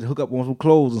need to get hooked up on some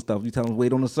clothes and stuff. You tell them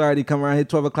wait on a Saturday, come around here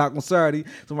 12 o'clock on Saturday.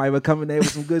 Somebody will come in there with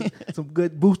some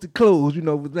good boosted clothes. You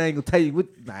know, but they ain't gonna tell you what.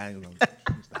 I ain't gonna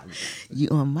you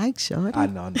on Mike Shorty? I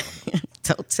know.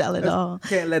 Don't tell it all.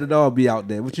 Can't let it all be out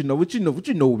there. What you know what we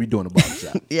doing in the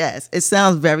barbershop. Yes, it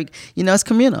sounds very. You know, it's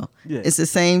communal. Yeah. It's the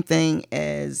same thing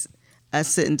as as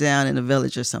sitting down in a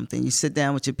village or something. You sit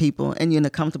down with your people and you're in a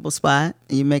comfortable spot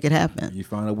and you make it happen. You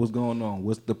find out what's going on.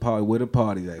 What's the party? Where the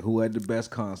party at? Who had the best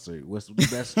concert? What's the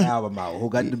best album out? Who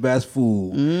got the best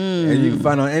food? And you can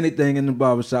find out anything in the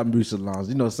barbershop and beauty salons.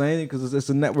 You know what I'm saying? Because it's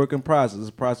a networking process. It's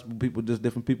a process where people, just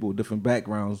different people with different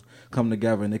backgrounds come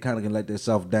together and they kind of can let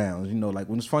themselves down. You know, like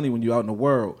when it's funny when you're out in the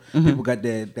world, people got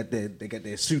they got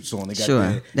their suits on. They got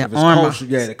their armor.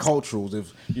 The culturals.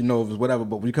 If you know, if it's whatever.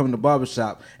 But when you come in the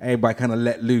barbershop, everybody kind of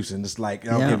let loose, and it's like,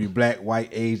 I don't care if you black, white,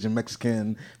 Asian,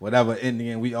 Mexican, whatever,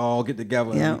 Indian, we all get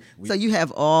together. Yeah. So you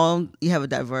have a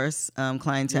diverse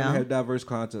clientele. Yeah, we have diverse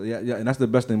clientele. Yeah, and that's the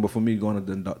best thing. But for me, going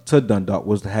to Dundalk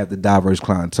was to have the diverse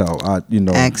clientele.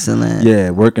 Excellent. Yeah,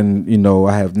 working.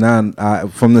 I have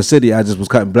from the city. I just was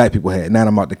cutting black people hair. Now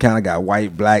I'm out the county. I got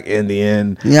white, black,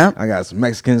 Indian. Yeah. I got some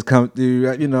Mexicans come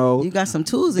through. You got some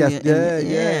tools in your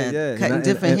yeah. Cutting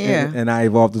different hair. And I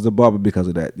evolved as a barber because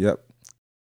of that. Yep.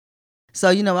 So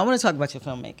I want to talk about your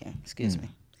filmmaking. Excuse me.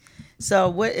 So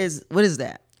what is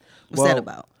that? What's that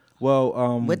about?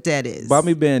 Well, what that is? By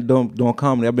me doing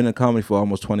comedy, I've been in comedy for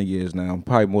almost 20 years now.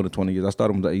 Probably more than 20 years. I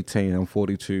started when I was 18. I'm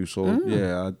 42.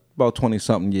 So about 20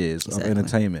 something years of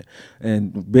entertainment.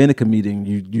 And being a comedian,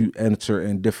 you enter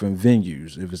in different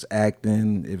venues. If it's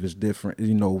acting, if it's different,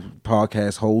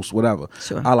 podcast host, whatever.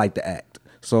 Sure. I like to act.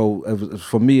 So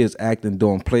for me, it's acting,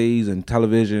 doing plays and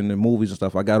television and movies and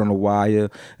stuff. I got on The Wire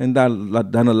and done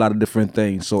a lot of different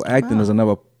things. So acting is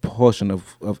another portion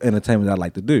of entertainment that I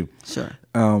like to do. Sure.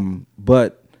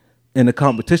 But in the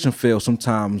competition field,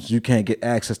 sometimes you can't get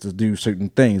access to do certain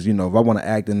things. If I want to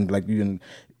act and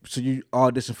so you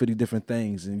audition for these different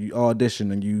things, and you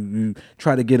audition and you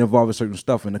try to get involved in certain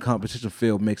stuff, and the competition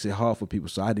field makes it hard for people.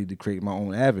 So I need to create my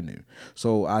own avenue.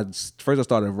 So first I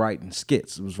started writing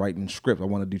skits. It was writing scripts. I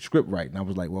want to do script writing. I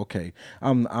was like, well, okay, I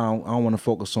don't want to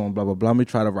focus on blah blah blah. Let me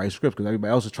try to write scripts because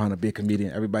everybody else is trying to be a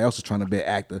comedian. Everybody else is trying to be an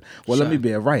actor. Well, let me be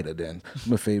a writer then.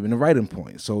 I'm a favorite in the writing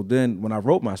point. So then when I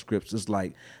wrote my scripts, it's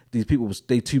like these people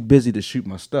they too busy to shoot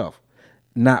my stuff,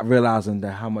 not realizing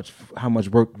that how much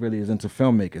work really is into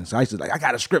filmmaking. So I used to I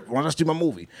got a script, why don't I do my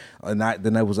movie? And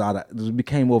it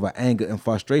became over anger and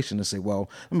frustration to say, well,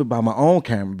 let me buy my own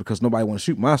camera because nobody want to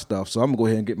shoot my stuff. So I'm gonna go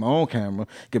ahead and get my own camera,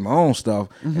 get my own stuff,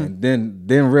 and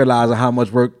then realizing how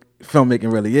much work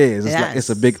filmmaking really is. It's like it's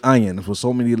a big onion with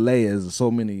so many layers,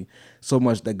 so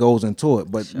much that goes into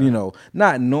it. But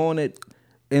not knowing it.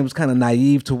 It was kind of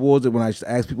naive towards it when I used to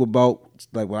ask people about,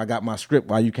 like, when I got my script,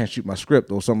 why you can't shoot my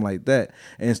script or something like that.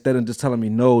 And instead of just telling me,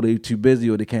 no, they're too busy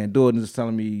or they can't do it, and just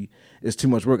telling me it's too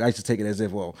much work, I used to take it as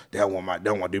if, well, they don't want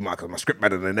to do because my script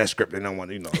better than that script. They don't want,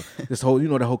 this whole,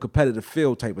 the whole competitive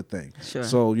field type of thing. Sure.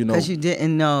 So, because you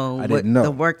didn't know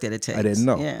the work that it takes. I didn't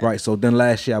know. Yeah. Right. So then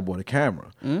last year I bought a camera.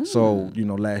 So,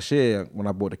 last year when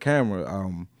I bought a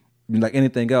camera, like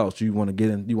anything else, you want to get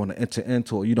in, you want to enter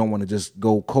into it. You don't want to just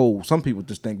go cold. Some people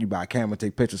just think you buy a camera,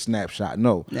 take pictures, snapshot.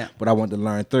 No. Yeah. But I want to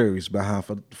learn theories behind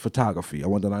photography. I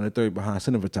want to learn the theory behind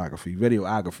cinematography,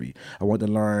 videography. I want to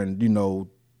learn,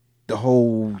 the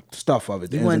whole stuff of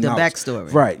it. You wanted the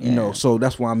backstory. Right. So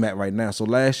that's where I'm at right now. So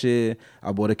last year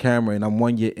I bought a camera and I'm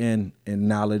 1 year in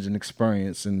knowledge and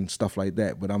experience and stuff like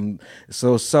that. But I'm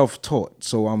so self-taught.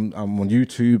 So I'm on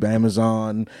YouTube,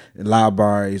 Amazon, and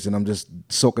libraries, and I'm just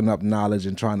soaking up knowledge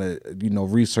and trying to,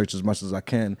 research as much as I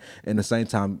can, and at the same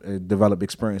time develop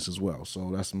experience as well.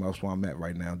 So that's where I'm at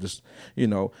right now. Just,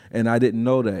 and I didn't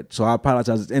know that. So I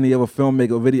apologize to any other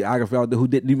filmmaker or videographer out there who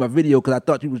didn't do my video because I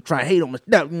thought you was trying to hate on my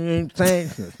stuff. You know what I'm saying?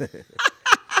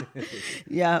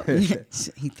 Yeah,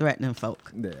 he threatening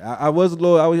folk. Yeah, I was a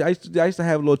little. I used to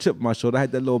have a little chip on my shoulder. I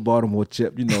had that little Baltimore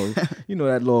chip, that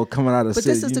little coming out of the city.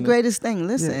 But this is the greatest thing.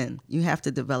 Listen, you have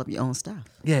to develop your own stuff.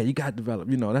 Yeah, you got to develop.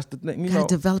 That's the thing. You got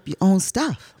to develop your own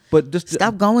stuff. But just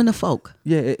stop going to folk.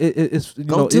 Yeah, it's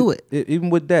do it. Even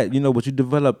with that, what you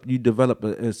develop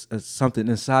is something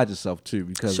inside yourself too,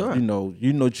 because sure.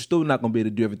 you're still not gonna be able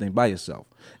to do everything by yourself.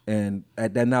 And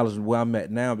at that knowledge of where I'm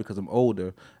at now, because I'm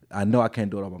older, I know I can't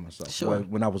do it all by myself. Sure.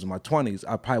 When I was in my 20s,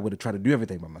 I probably would have tried to do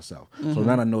everything by myself. So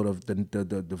now I know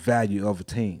the value of a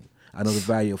team. I know the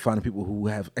value of finding people who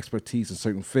have expertise in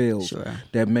certain fields. Sure.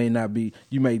 That may not be.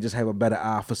 You may just have a better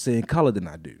eye for seeing color than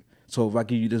I do. So if I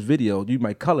give you this video, you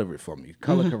might color it for me,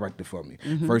 color correct it for me,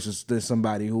 versus there's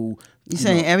somebody who You're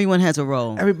saying everyone has a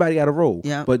role. Everybody got a role.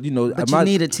 Yeah. But you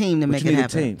need a team to make it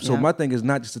happen. A team. So my thing is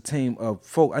not just a team of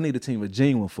folk. I need a team of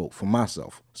genuine folk for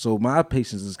myself. So my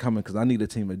patience is coming because I need a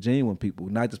team of genuine people,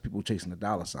 not just people chasing a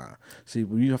dollar sign. See,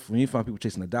 when you find people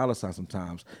chasing a dollar sign,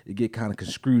 sometimes it get kind of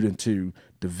construed into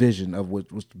the vision of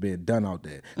what's being done out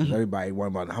there. Everybody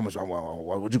worrying about how much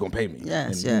what you gonna pay me.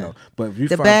 Yes, But if you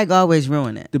the bag always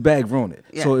ruin it. The bag ruin it.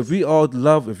 Yes. So if you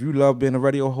love being a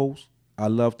radio host, I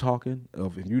love talking.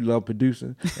 If you love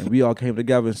producing, and we all came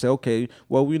together and said, okay,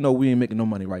 well, we know we ain't making no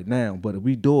money right now, but if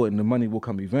we do it and the money will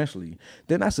come eventually,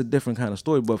 then that's a different kind of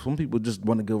story. But some people just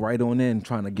want to go right on in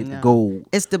trying to get the goal.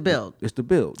 It's the build. It's the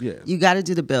build, yeah. You got to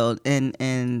do the build,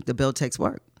 and the build takes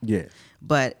work. Yeah.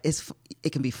 But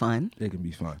it can be fun. It can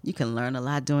be fun. You can learn a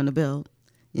lot doing the build,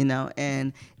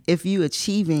 and if you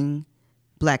achieving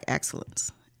Black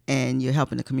excellence and you're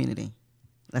helping the community,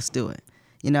 let's do it.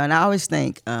 And I always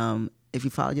think, if you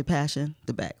follow your passion,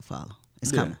 the bag will follow.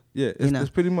 It's coming. Yeah, it's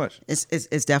pretty much.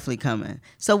 It's definitely coming.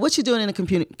 So what you doing in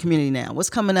the community now? What's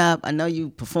coming up? I know you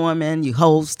performing, you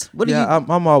host. What are you?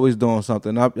 I'm always doing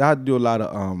something. I do a lot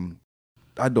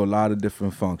of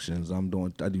different functions. I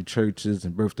do churches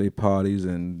and birthday parties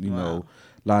and a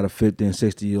lot of 50 and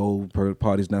 60-year-old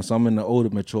parties now. So I'm in the older,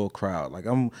 mature crowd. Like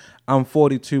I'm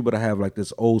 42, but I have like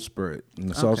this old spirit.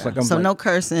 And so it's like no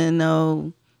cursing,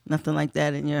 no. Nothing like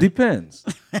that in your... Depends.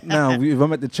 Now, if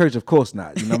I'm at the church, of course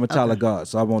not. I'm a child of God,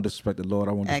 so I won't disrespect the Lord.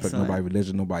 I won't disrespect nobody's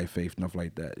religion, nobody's faith, nothing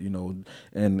like that.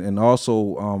 And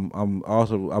also,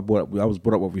 I was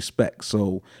brought up with respect.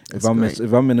 So if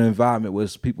I'm in an environment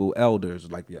with people,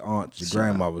 elders like your aunts, your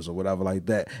grandmothers, or whatever like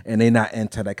that, and they not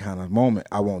into that kind of moment,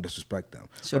 I won't disrespect them.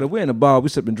 Sure. But if we're in the bar, we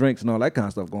sipping drinks and all that kind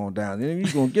of stuff going down, then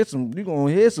you're gonna hear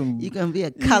some. You're gonna be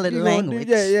a colored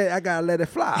language. I gotta let it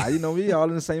fly. We all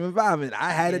in the same environment.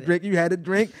 I had a drink, you had a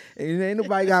drink, and ain't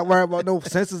nobody got worried about no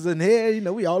senses in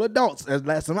here. We all adults. As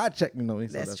last time I checked,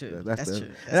 That's true.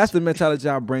 That's the mentality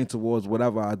I bring towards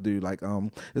whatever I do. Like,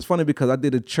 it's funny because I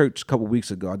did a church a couple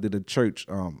weeks ago.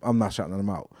 I'm not shouting them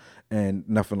out and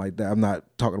nothing like that. I'm not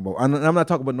talking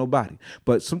about nobody.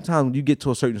 But sometimes when you get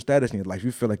to a certain status in your life,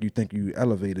 you feel like you think you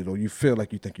elevated, or you feel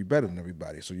like you think you're better than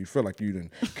everybody. So you feel like you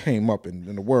done came up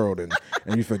in the world, and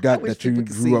you forgot that you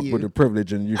grew up with the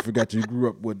privilege, and you forgot you grew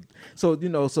up with. So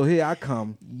so here I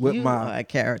come with my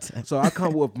character. So I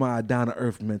come with my down to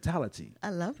earth mentality. I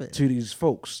love it. To these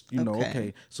folks,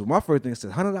 okay. So my first thing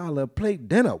said $100 plate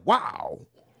dinner. Wow.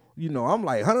 I'm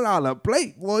like $100 a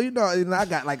plate. Well, and I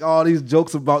got like all these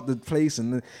jokes about the place,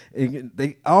 and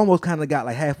they almost kind of got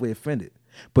like halfway offended.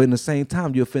 But in the same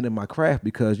time, you offended my craft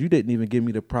because you didn't even give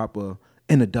me the proper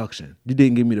introduction. You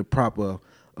didn't give me the proper.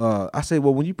 I say,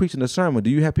 well, when you preaching a sermon, do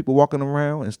you have people walking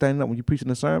around and standing up when you preaching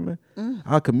a sermon?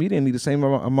 Our comedian need the same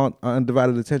amount of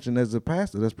undivided attention as the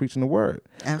pastor that's preaching the word.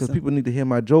 Because people need to hear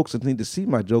my jokes and need to see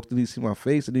my jokes. They need to see my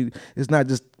face. It's not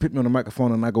just put me on the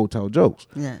microphone and I go tell jokes.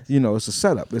 Yes. It's a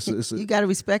setup. You got to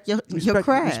respect your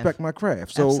craft. Respect my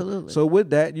craft. So, absolutely. So with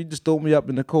that, you just throw me up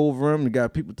in the cold room. You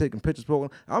got people taking pictures.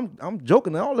 I'm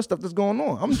joking at all this stuff that's going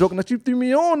on. I'm joking that you threw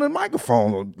me on the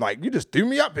microphone. Like, you just threw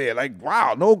me up here. Like,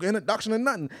 wow, no introduction or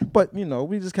nothing. But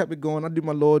we just kept it going. I do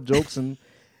my little jokes and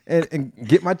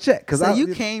get my check. So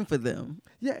you came for them.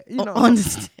 Yeah, on the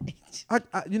stage. I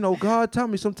God tell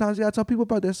me sometimes you gotta tell people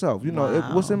about themselves.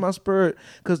 What's in my spirit.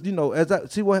 Because as I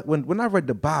see when I read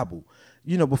the Bible,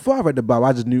 before I read the Bible,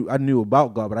 I knew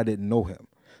about God, but I didn't know Him.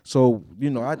 So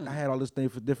I had all this thing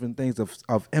for different things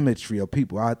of imagery of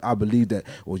people. I believe that,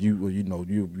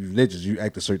 you religious, you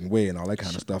act a certain way and all that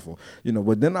kind of stuff. Or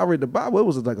but then I read the Bible. It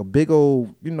was like a big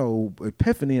old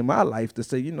epiphany in my life to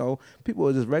say people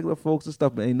are just regular folks and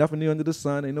stuff. But ain't nothing new under the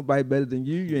sun. Ain't nobody better than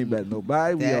you. You ain't better than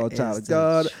nobody. We all child of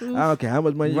God. I don't care how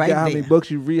much money you got, how many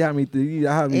books you read, how many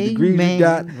degrees you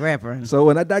got. Reverend. So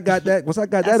when I got that, once I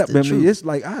got that up in me, it's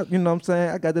like what I'm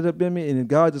saying. I got that up in me, and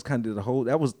God just kind of did the whole.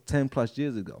 That was 10+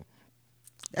 years ago.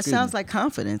 That sounds like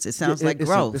confidence. It sounds like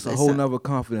growth. It's a whole nother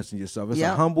confidence in yourself. It's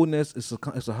a humbleness.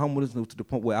 It's a humbleness to the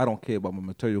point where I don't care about my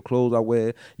material clothes I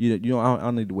wear. I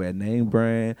don't need to wear a name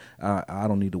brand. I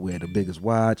don't need to wear the biggest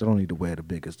watch. I don't need to wear the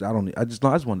biggest. I just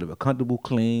want to live a comfortable,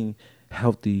 clean,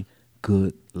 healthy,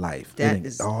 good life. That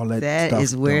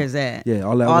is where it's at. Yeah,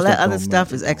 all that other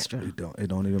stuff is extra. It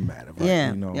don't even matter. Right?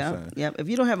 Yeah, what I'm saying? Yeah. If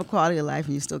you don't have a quality of life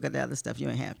and you still got the other stuff, you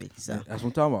ain't happy. So that's what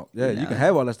I'm talking about. Yeah, you can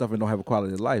have all that stuff and don't have a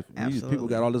quality of life. Absolutely. People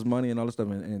got all this money and all this stuff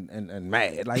and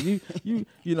mad. Like it's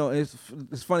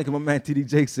funny because my man TD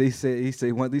Jakes he said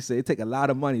it take a lot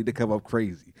of money to come up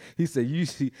crazy. He said you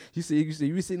see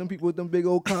them people with them big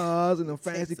old cars and them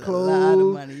fancy clothes. A lot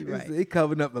of money, right? They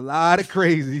covering up a lot of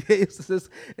crazy.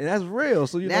 And that's real.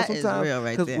 So you That know, is sometimes real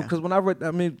right there. because when I read,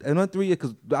 I mean, in 3 years,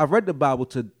 because I read the Bible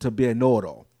to be a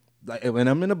know-it-all. Like when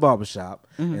I'm in the barbershop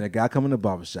and a guy come in the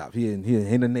barbershop, he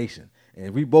in the nation.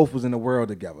 And we both was in the world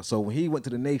together. So when he went to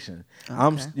the nation,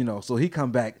 I'm, you know, so he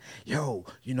come back, yo,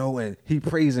 you know, and he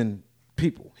praising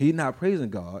people. He not praising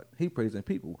God. He praising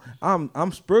people.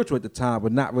 I'm spiritual at the time,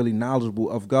 but not really knowledgeable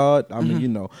of God. I mean, you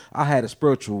know, I had a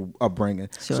spiritual upbringing.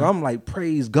 Sure. So I'm like,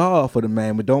 praise God for the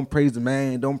man, but don't praise the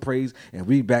man, don't praise. And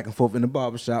we back and forth in the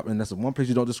barbershop. And that's the one place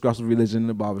you don't discuss religion in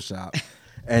the barbershop.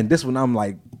 And this one, I'm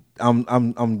like,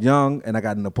 I'm young and I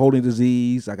got Napoleon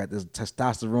disease. I got this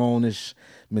testosterone-ish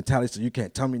mentality, so you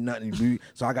can't tell me nothing.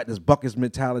 So I got this Buckets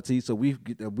mentality. So we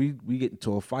get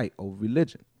into a fight over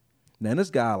religion. Now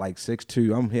this guy like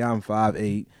 6'2", I'm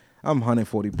 5'8", I'm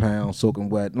 140 pounds, soaking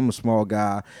wet. I'm a small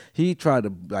guy. He tried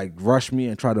to like rush me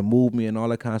and try to move me and all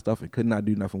that kind of stuff and could not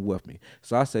do nothing with me.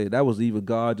 So I say that was either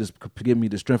God just give me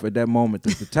the strength at that moment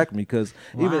to protect me, because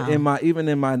even in my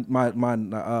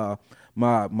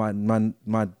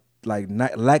like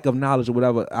lack of knowledge or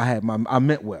whatever, I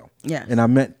meant well. Yes. And I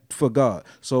meant for God.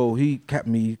 So he kept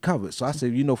me covered. So I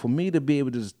said, you know, for me to be able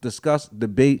to discuss,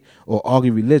 debate, or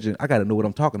argue religion, I got to know what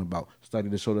I'm talking about. Study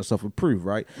to show thyself approved,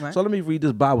 right? So let me read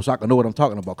this Bible so I can know what I'm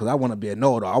talking about, because I want to be a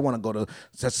know-it-all. I want to go to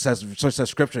such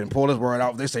scripture and pull this word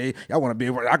out. They say, I want to be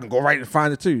able, I can go right and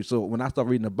find it too. So when I started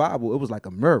reading the Bible, it was like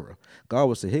a mirror. God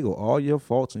would say, here go all your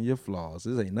faults and your flaws.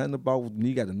 This ain't nothing about me.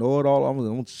 You got to know it all. I'm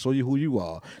going to show you who you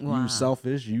are. Wow. You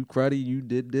selfish, you cruddy, you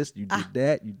did this, you did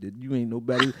that, you ain't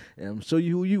nobody. And I'm going to show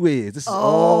you who you is. This is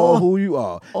all who you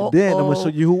are. Then I'm going to show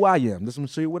you who I am. This I'm going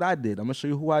to show you what I did. I'm going to show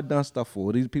you who I done stuff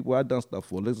for. These people I done stuff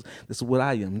for. This is what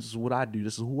I am. This is what I do.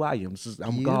 This is who I am.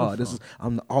 I'm God.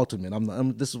 I'm the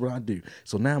ultimate. This is what I do.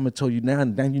 So now I'm going to tell you, now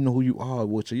you know who you are,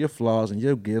 which are your flaws and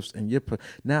your gifts and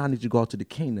now I need you to go out to the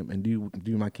kingdom and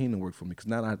do my kingdom work for me, because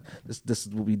now this is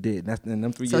what we did. That's in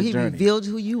them 3 years journey. So he revealed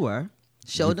who you were,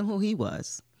 showed them who he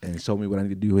was, and showed me what I need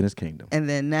to do in his kingdom. and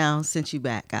then now sent you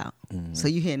back out. So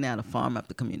you here now to farm up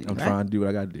the community. I'm right? trying to do what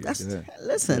I got to do.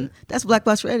 Listen, that's Black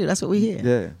Box Radio. That's what we hear.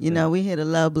 Yeah, You know, we here to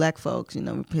love black folks. You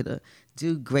know, we here to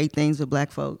do great things with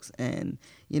black folks, and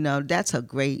you know that's a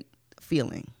great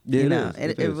feeling. Yeah, you it know,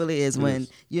 is. it really is when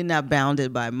you're not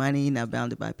bounded by money, you're not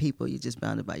bounded by people, you're just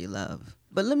bounded by your love.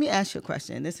 But let me ask you a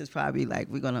question. This is probably like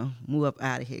we're gonna move up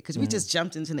out of here because we just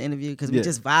jumped into the interview because we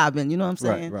just vibing. You know what I'm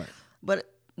saying? Right. But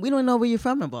we don't know where you're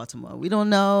from in Baltimore. We don't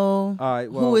know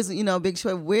who is, Big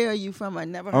Short. Where are you from? I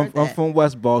never heard that. I'm from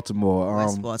West Baltimore.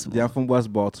 West Baltimore. Yeah, I'm from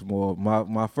West Baltimore.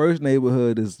 My first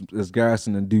neighborhood is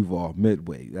Garrison and Duval,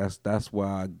 Midway. That's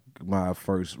why my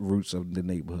first roots of the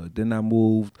neighborhood. Then I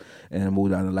moved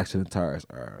down to Lexington Terrace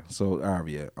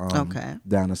area.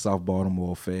 Down to South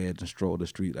Baltimore, Feds and Stroll the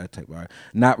Street, that type of area.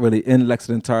 Not really in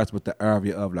Lexington Terrace, but the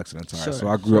area of Lexington Terrace. Sure, so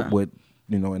I grew up with,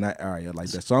 in that area like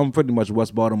that. So I'm pretty much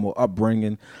West Baltimore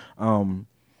upbringing.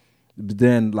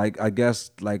 Then I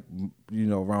guess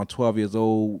around 12 years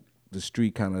old, the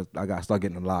street I started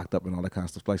getting locked up and all that kind of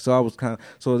stuff. So I was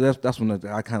that's when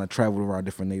I kind of traveled around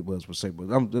different neighborhoods per se.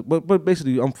 But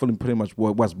basically I'm feeling pretty much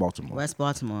West Baltimore. West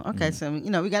Baltimore. Okay, so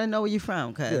we got to know where you're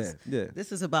from, because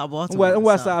this is about Baltimore. Well,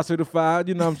 West Side certified.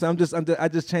 You know what I'm saying? I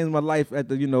just changed my life at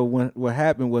the when what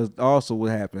happened was also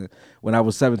what happened when I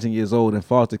was 17 years old in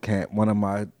foster camp. One of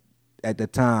my at the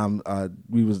time,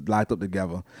 we was locked up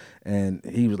together, and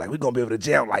he was like, "We're gonna be able to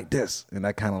jail like this," and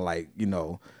I kind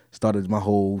of started my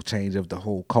whole change of the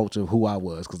whole culture of who I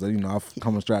was, because I'm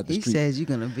coming straight out the street. He says you're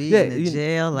gonna be in the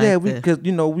jail like this. Because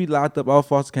we locked up our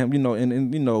foster camp,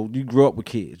 and you grew up with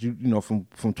kids.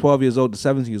 From 12 years old to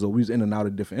 17 years old, we was in and out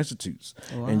of different institutes,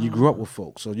 and you grew up with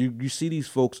folks. So you see these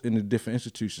folks in the different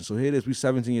institutions. So here it is, we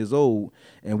 17 years old,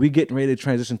 and we getting ready to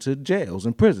transition to jails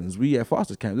and prisons. We at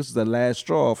foster camp. This is the last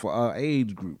straw for our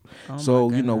age group. So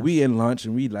we in lunch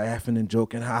and we laughing and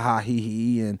joking, ha ha he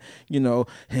he, and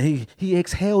he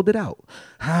exhaled it out.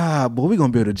 Boy, we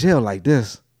gonna be able to jail like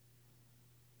this.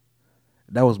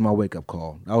 That was my wake up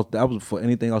call. That was for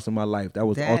anything else in my life. That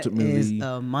was ultimately is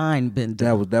a mind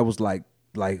bender. That was like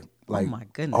oh my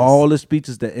goodness. All the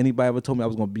speeches that anybody ever told me I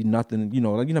was gonna be nothing.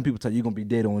 People tell you you're gonna be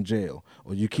dead or in jail,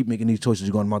 or you keep making these choices,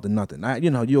 you're gonna amount to nothing.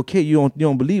 You're a kid, you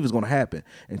don't believe it's gonna happen.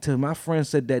 Until my friend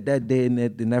said that day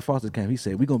in that foster camp, he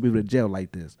said, we're gonna be able to jail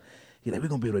like this. We're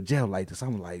gonna be able to jail like this.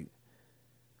 I'm like,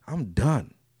 I'm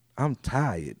done. I'm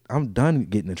tired. I'm done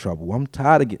getting in trouble. I'm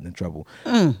tired of getting in trouble.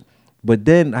 But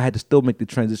then I had to still make the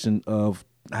transition of,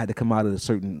 I had to come out of a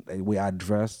certain way I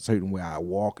dress, certain way I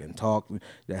walk and talk,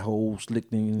 that whole slick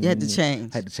thing. You had to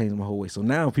change. I had to change my whole way. So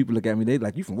now people look at me, they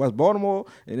like, you from West Baltimore?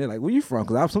 And they're like, where you from?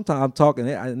 Because sometimes I'm talking,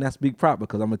 and that's big proper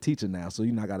because I'm a teacher now. So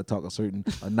I got to talk a certain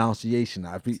enunciation.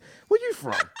 Where you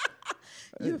from?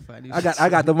 You're funny. I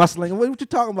got the muscling. What you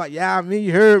talking about? Yeah, I mean,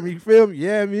 you heard me, you feel me?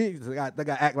 Yeah, me. So I got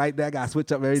to act like that. I got to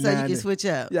switch up every So now you and can then. switch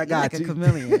up. Yeah, I got You're you.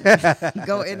 like a chameleon.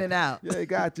 Go in and out. Yeah, you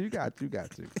got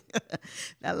to.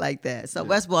 I like that. So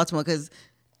West Baltimore, because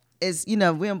it's,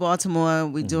 we're in Baltimore.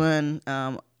 We're doing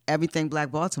everything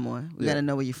Black Baltimore. We got to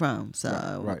know where you're from.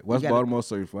 So Right. West Baltimore,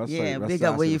 sorry for. Yeah, big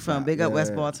up where you're from. Big up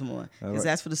West Baltimore. Because right.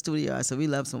 that's for the studio. So we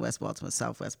love some West Baltimore,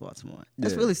 Southwest Baltimore.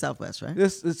 That's Yeah. really Southwest, right?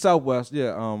 It's Southwest,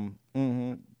 yeah.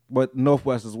 But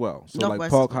Northwest as well. So Northwest like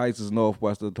as Park well. Heights is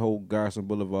Northwest, the whole Garrison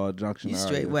Boulevard Junction You area.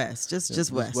 straight west,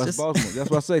 just west. West Baltimore. That's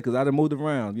what I say, because I done moved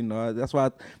around. That's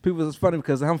why people, it's funny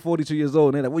because I'm 42 years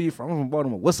old and they're like, where you from? I'm from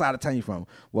Baltimore. What side of town you from?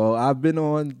 Well, I've been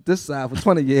on this side for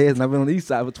 20 years and I've been on the east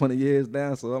side for 20 years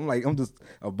now. So I'm just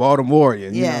a Baltimorean. You know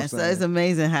what Yeah, I'm so saying? it's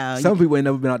amazing how Some people ain't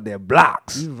never been out there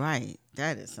blocks. you're right.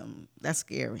 That's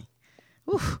scary.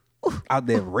 Oof. Out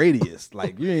there radius.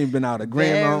 Like you ain't been out of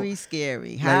Grandma. Very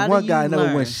scary. How Like one do guy you never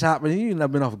learn? went shopping. He never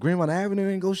been off Greenmount Avenue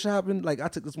and go shopping. Like I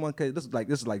took this one case. This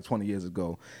is like 20 years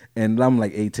ago, and I'm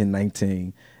like 18,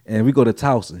 19, and we go to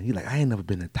Towson. He like, I ain't never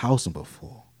been to Towson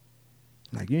before.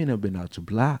 Like you ain't never been out your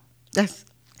block. But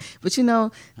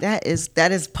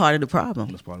that is part of the problem.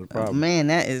 That's part of the problem. Man,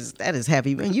 that is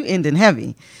heavy. Man, you ending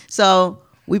heavy. So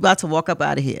we about to walk up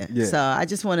out of here. Yeah. So I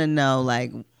just want to know,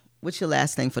 like, what's your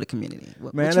last thing for the community?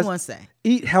 What you let's want to say?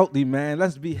 Eat healthy, man.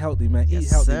 Let's be healthy, man. Yes, Eat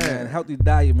healthy, sir. man. Healthy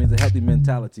diet means a healthy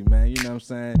mentality, man. You know what I'm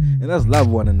saying? And let's love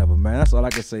one another, man. That's all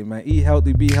I can say, man. Eat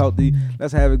healthy, be healthy.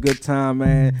 Let's have a good time,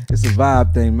 man. It's a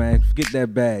vibe thing, man. Forget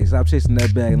that bag. Stop chasing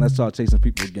that bag and let's start chasing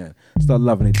people again. Start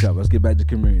loving each other. Let's get back to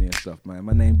community and stuff, man.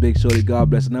 My name Big Shorty. God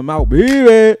bless, and I'm out,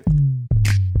 baby.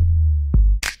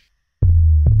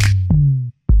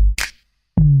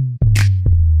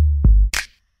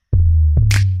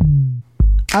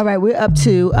 All right, we're up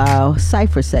to our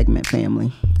Cypher segment,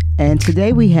 family. And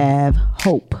today we have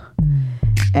HOPE.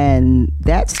 And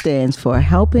that stands for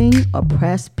Helping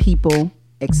Oppressed People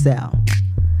Excel.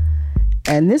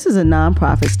 And this is a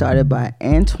nonprofit started by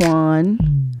Antoine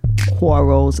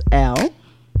Quarles L.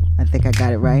 I think I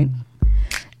got it right.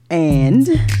 And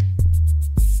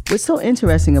what's so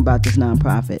interesting about this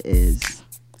nonprofit is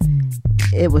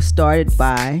it was started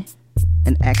by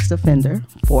an ex-offender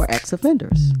for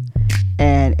ex-offenders.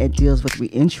 And it deals with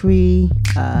reentry,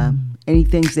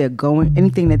 anything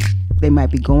that they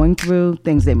might be going through,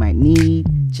 things they might need,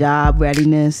 job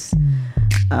readiness.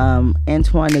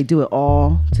 Antoine, they do it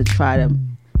all to try to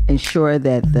ensure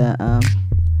that the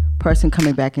person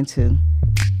coming back into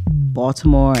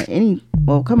Baltimore,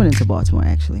 coming into Baltimore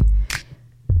actually,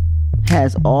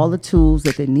 has all the tools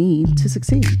that they need to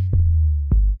succeed.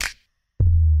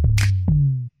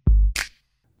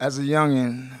 As a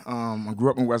youngin', I grew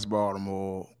up in West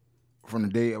Baltimore. From the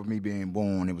day of me being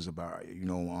born, it was about,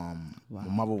 my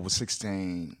mother was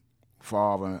 16,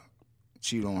 father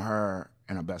cheated on her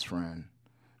and her best friend.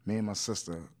 Me and my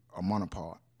sister, a month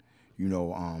apart. We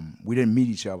didn't meet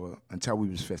each other until we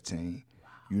was 15.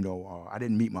 I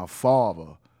didn't meet my father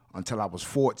until I was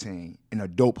 14 in a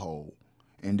dope hole,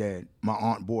 and that my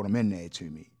aunt brought him in there to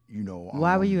me.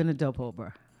 Why were you in a dope hole, bro?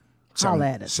 Holla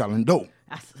at us. Selling dope.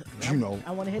 I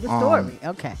want to hear the story.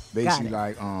 Okay, Basically,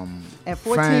 got it. like At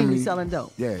 14, family, you selling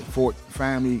dope. Yeah,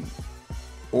 family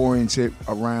oriented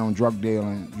around drug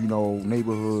dealing.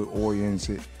 Neighborhood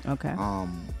oriented. Okay.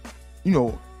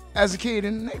 As a kid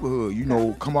in the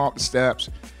neighborhood, come off the steps,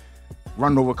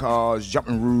 run over cars,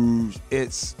 jumping roofs,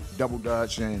 it's double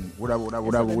dutch and whatever So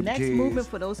with the the next kids. movement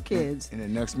for those kids And the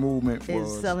next movement is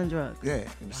was selling drugs. Yeah, it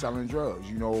was selling drugs.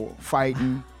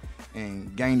 Fighting.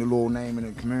 And gained a little name in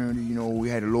the community. We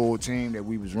had a little team that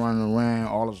we was running around.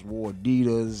 All of us wore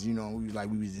Adidas. We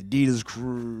was the Adidas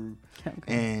crew.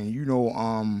 Okay. And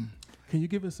Can you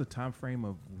give us a time frame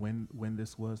of when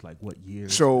this was? Like what year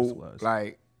this so was?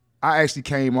 like I actually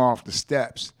came off the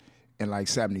steps in like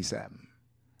 77.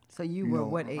 So you were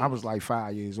what age? I was like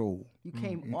 5 years old. You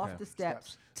came off the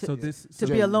steps So to this- to so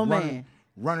be a low running, man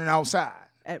running outside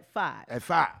at 5. at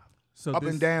 5. So Up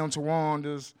this- and down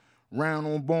Tawandas, round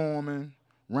on Borman,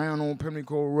 round on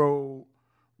Pimlico Road,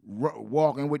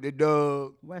 walking with the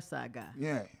dog. West Side guy.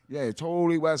 Yeah,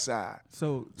 totally West Side.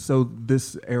 So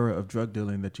this era of drug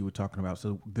dealing that you were talking about.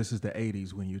 So this is the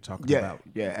 80s when you're talking about.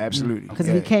 Yeah, absolutely. Because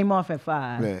yeah. he came off at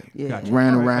 5. Yeah. Yeah. Gotcha.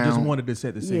 Ran All right. around. I just wanted to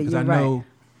set the scene Yeah, because you're I right. know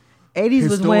 80s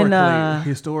was when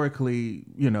historically,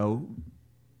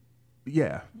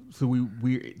 yeah. So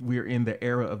we're in the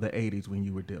era of the 80s when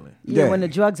you were dealing. yeah, Yeah. when the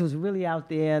drugs was really out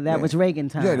there. That was Reagan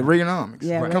time. Yeah, the Reaganomics.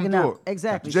 Yeah, Come Reaganomics. through it.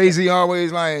 Exactly. Jay-Z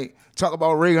always talk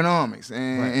about Reaganomics.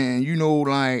 And Right.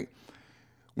 and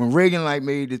when Reagan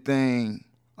made the thing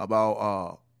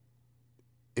about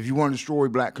if you want to destroy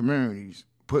black communities,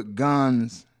 put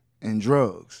guns and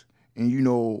drugs. And, you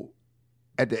know,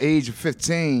 at the age of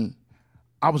 15,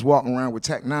 I was walking around with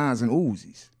Tech 9s and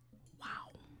Uzis. Wow.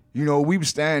 You know, we were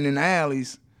standing in the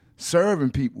alleys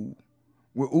serving people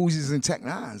with Uzis and Tech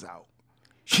 9s out.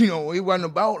 You know, it wasn't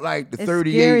about like the 38s.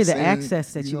 It's scary the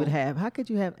access that you would have. How could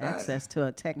you have access to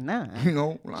a Tech 9? You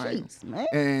know, like, jeez, man.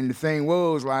 And the thing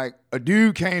was, like, a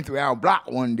dude came through our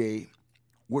block one day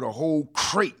with a whole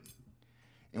crate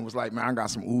and was like, man, I got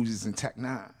some Uzis and Tech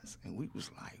 9s. And we was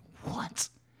like, what?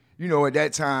 You know, at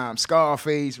that time,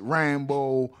 Scarface,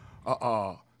 Rambo,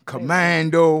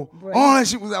 Commando, all that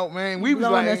shit was out, man. We was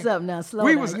blowing like, us up now. Slow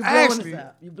we down. was You actually, blowing us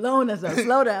up. You blowing us up.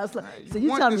 Slow down. So you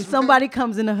want telling me this somebody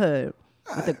comes in the hood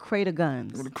with a crate of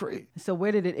guns. with a crate. So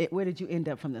where did you end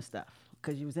up from this stuff?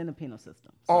 Because you was in the penal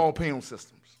system. So. All penal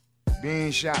systems.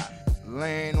 Being shot,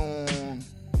 laying on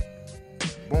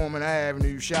Bowman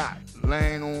Avenue, shot,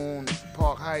 laying on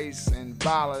Park Heights and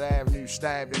Ballard Avenue,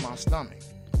 stabbed in my stomach.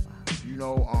 You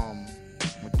know,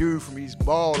 a dude from East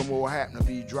Baltimore happened to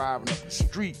be driving up the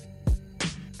street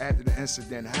after the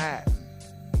incident happened.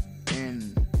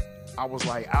 And I was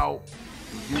like out.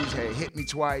 The dudes had hit me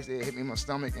twice. They had hit me in my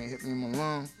stomach and hit me in my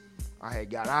lung. I had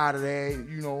got out of there,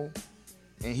 you know,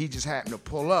 and he just happened to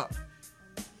pull up.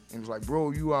 And was like,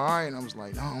 bro, you all right? And I was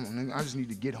like, no, nigga, I just need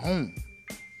to get home.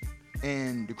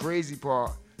 And the crazy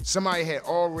part, somebody had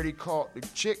already caught the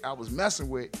chick I was messing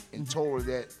with and told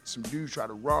her that some dude tried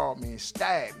to rob me and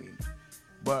stab me.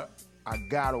 But I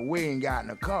got away and got in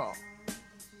the car.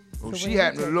 So she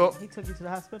happened to look. He took you to the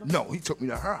hospital? No, he took me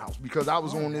to her house because I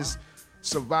was on this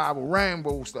survival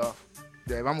Rambo stuff.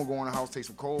 That if I'm gonna go in the house, take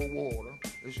some cold water,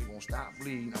 this shit gonna stop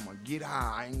bleeding, I'm gonna get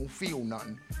high, I ain't gonna feel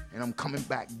nothing, and I'm coming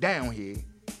back down here.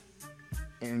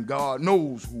 And God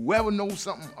knows, whoever knows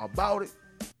something about it,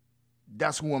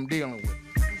 that's who I'm dealing with.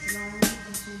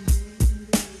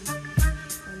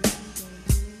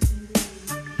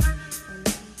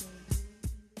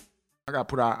 I got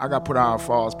put out of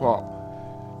Falls Park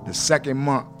the second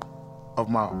month of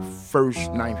my first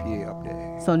 9th year up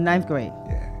there. So 9th grade?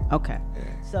 Yeah. Okay.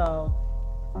 Yeah. So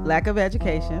lack of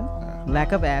education,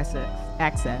 lack of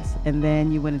access, and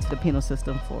then you went into the penal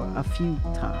system for a few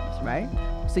times, right?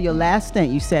 So your last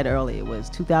stint, you said earlier, was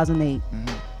 2008.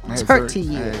 Mm-hmm. 30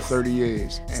 years. I had 30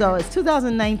 years. So it's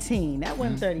 2019. That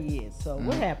wasn't 30 years. So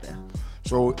what happened?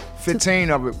 So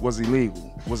 15 of it was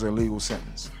illegal, was an illegal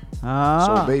sentence.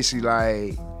 Oh. So basically,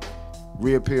 like,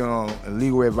 reappeal on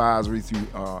illegal advisory through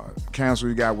counsel,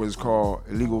 you got what is called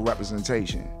illegal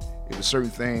representation. It was certain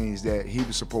things that he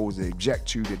was supposed to object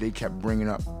to that they kept bringing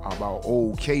up about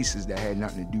old cases that had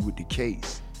nothing to do with the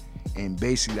case. And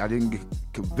basically, I didn't get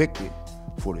convicted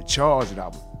for the charge that I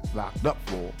was locked up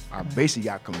for. I basically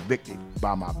got convicted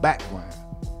by my background.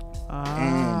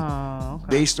 And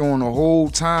based on the whole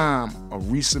time of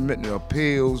resubmitting the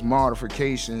appeals,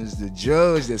 modifications, the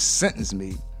judge that sentenced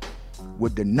me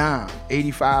would deny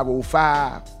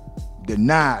 8505,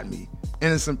 denied me.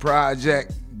 Innocent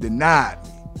Project denied me.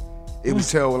 It was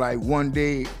till like one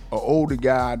day, an older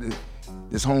guy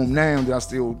that's home now that I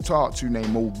still talk to named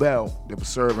Mo Bell that was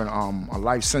serving a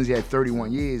life sentence. He had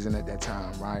 31 years in at that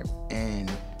time, right? And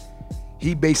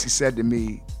he basically said to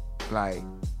me, like,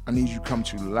 I need you to come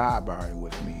to the library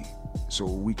with me so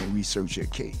we can research your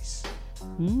case.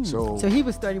 So he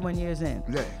was 31 years in.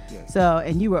 Yeah. So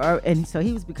and so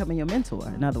he was becoming your mentor.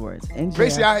 In other words, in jail.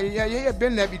 Basically, I had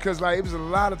been there because like it was a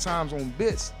lot of times on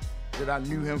bits that I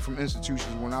knew him from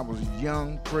institutions when I was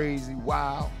young, crazy,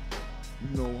 wild.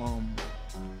 You know,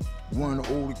 one of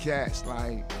the older cats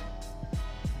like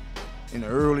in the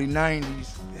early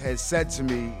 90s had said to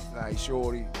me, like,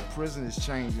 Shorty, prison is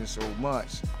changing so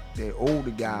much that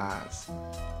older guys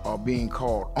are being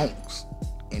called unks,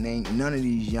 and ain't none of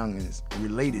these youngins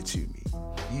related to me.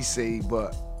 He say,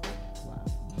 but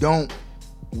don't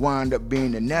wind up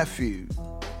being the nephew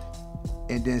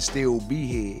and then still be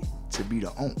here to be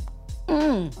the unk.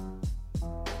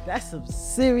 That's some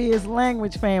serious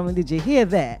language, family. Did you hear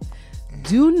that?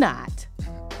 Do not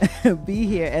be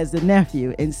here as the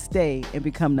nephew and stay and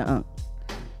become the unk.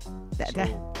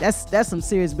 That's some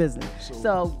serious business.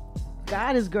 So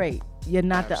God is great. You're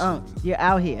not the unk. You're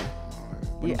out here.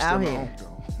 You're out here.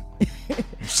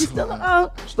 You're still an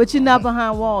unk, but you're not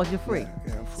behind walls. You're free.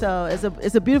 So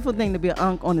it's a beautiful thing to be an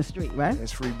unk on the street, right?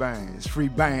 It's free bang. It's free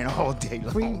bang all day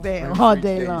long. Free bang all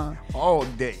day long. All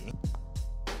day.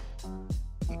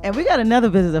 And we got another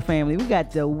visitor family. We got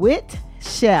DeWitt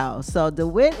Shell. So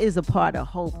DeWitt is a part of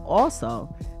Hope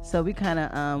also. So we kind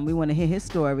of we want to hear his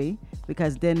story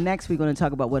because then next we're going to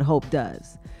talk about what Hope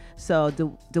does. So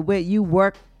DeWitt, you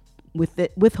work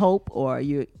with Hope, or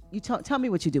you tell me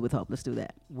what you do with Hope. Let's do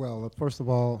that. Well, first of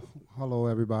all, hello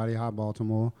everybody. Hi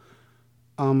Baltimore.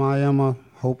 I am a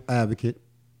Hope advocate.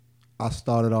 I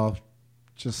started off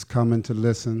just coming to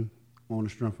listen on the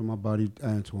strength of my buddy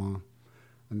Antoine,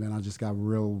 and then I just got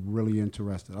really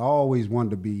interested. I always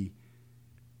wanted to be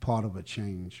part of a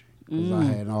change because I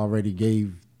had already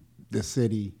gave the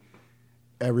city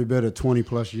every bit of 20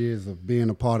 plus years of being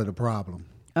a part of the problem.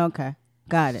 Okay,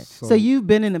 got it. So you've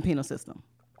been in the penal system.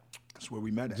 That's where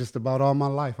we met at. Just about all my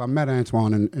life. I met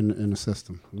Antoine in the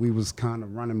system. We was kind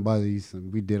of running buddies,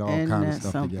 and we did all kind of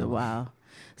stuff together. Wow.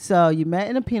 So you met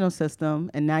in the penal system,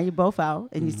 and now you're both out,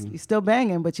 and you're still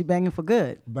banging, but you're banging for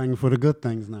good. Banging for the good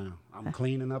things now. I'm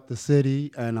cleaning up the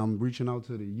city, and I'm reaching out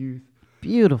to the youth.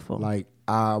 Beautiful. Like,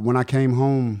 when I came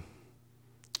home,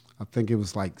 I think it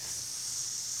was like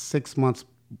 6 months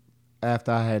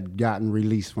after I had gotten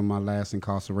released from my last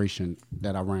incarceration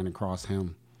that I ran across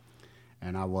him.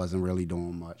 And I wasn't really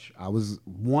doing much. I was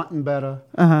wanting better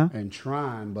and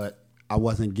trying, but I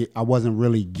wasn't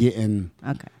really getting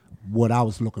what I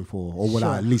was looking for, or what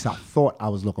at least I thought I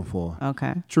was looking for.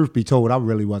 Okay. Truth be told, I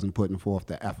really wasn't putting forth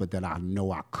the effort that I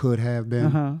know I could have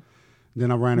been. Then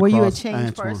I ran across Were you a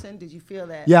changed Antoine. person? Did you feel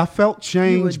that? Yeah, I felt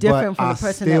changed, you were different but from the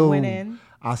person that went in?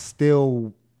 I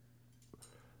still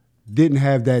didn't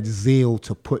have that zeal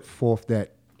to put forth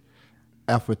that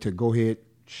effort to go ahead,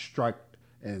 strike,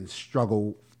 and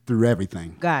struggle through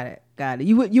everything. Got it.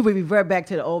 You would revert back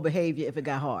to the old behavior if it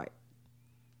got hard.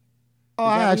 Oh,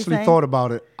 I actually thought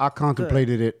about it. I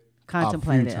contemplated it.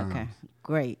 Contemplated it. Times. Okay,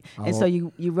 great. And so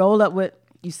you roll up with,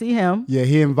 you see him. Yeah,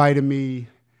 he invited me.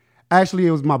 Actually,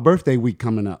 it was my birthday week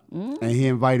coming up, and he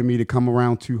invited me to come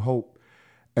around to Hope.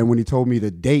 And when he told me the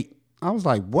date, I was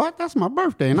like, "What? That's my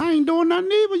birthday, and I ain't doing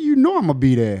nothing either. You know I'm gonna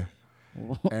be there."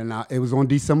 And it was on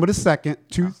December the 2nd,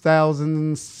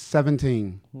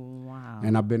 2017. Wow.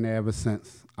 And I've been there ever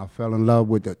since. I fell in love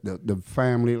with the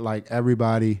family, like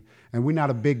everybody. And we're not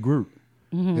a big group.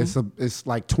 It's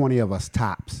like 20 of us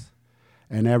tops.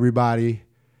 And everybody,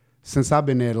 since I've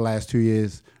been there the last 2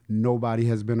 years, nobody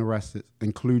has been arrested,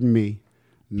 including me.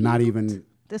 Not even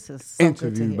this is so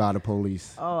interviewed by the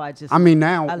police. Oh, I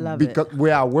now, because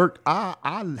where I work,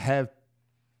 I have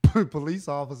police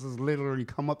officers literally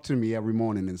come up to me every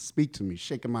morning and speak to me,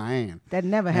 shaking my hand. That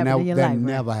never happened in your life, right? That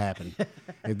never happened.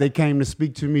 If they came to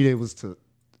speak to me, it was to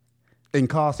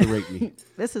incarcerate me.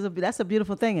 That's a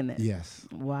beautiful thing, isn't it? Yes.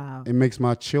 Wow. It makes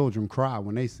my children cry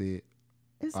when they see it.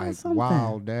 Isn't like, that something?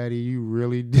 Wow, Daddy, you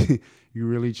really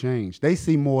changed. They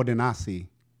see more than I see.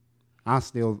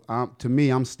 To me,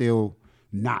 I'm still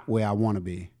not where I want to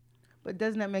be. But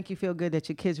doesn't that make you feel good that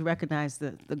your kids recognize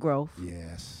the growth?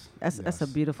 Yes. That's a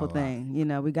beautiful thing. You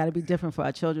know, we got to be different for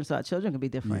our children so our children can be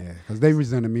different. Yeah, because they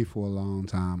resented me for a long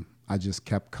time. I just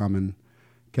kept coming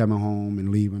home and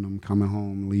leaving them, coming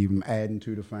home, leaving, adding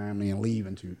to the family and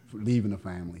leaving the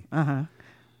family.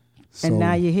 So, and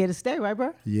now you're here to stay, right,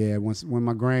 bro? Yeah. When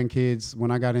I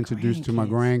got introduced to my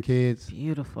grandkids,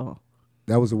 beautiful.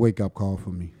 That was a wake up call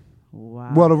for me.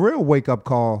 Wow. Well, the real wake up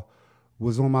call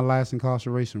was on my last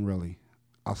incarceration. Really,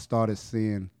 I started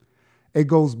seeing. It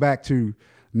goes back to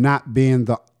not being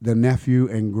the nephew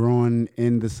and growing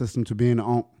in the system to being the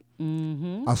aunt.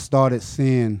 I started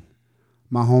seeing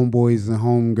my homeboys and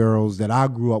homegirls that I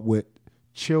grew up with,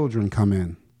 children come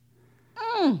in.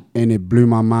 And it blew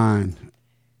my mind.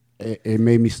 It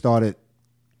made me started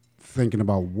thinking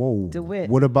about, whoa,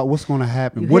 what's going to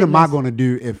happen? What am I going to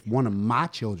do if one of my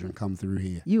children come through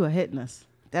here? You are hitting us.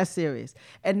 That's serious.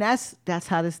 And that's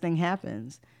how this thing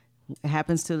happens. It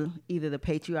happens to either the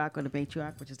patriarch or the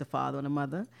matriarch, which is the father or the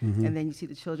mother. And then you see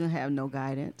the children have no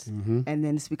guidance. And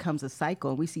then this becomes a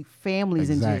cycle. We see families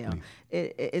in jail.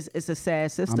 It's a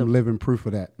sad system. I'm living proof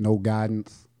of that. No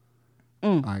guidance.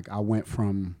 Like I went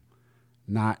from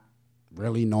not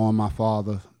really knowing my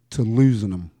father to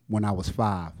losing him when I was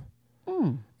 5.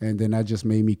 And then that just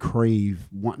made me crave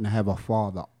wanting to have a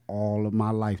father all of my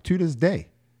life to this day.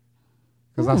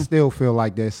 Because I still feel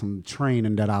like there's some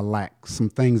training that I lack, some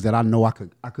things that I know I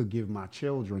could give my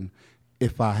children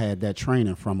if I had that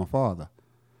training from a father.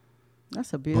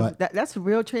 That's a beautiful. That's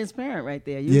real transparent right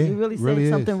there. You're really saying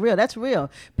something real. That's real.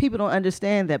 People don't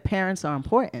understand that parents are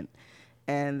important,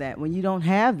 and that when you don't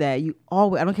have that, you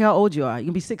always. I don't care how old you are. You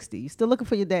can be 60. You're still looking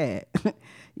for your dad.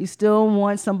 You still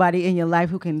want somebody in your life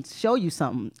who can show you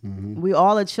something. We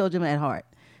all are children at heart.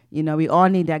 You know, we all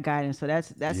need that guidance. So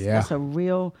that's a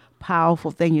real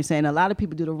powerful thing you're saying. A lot of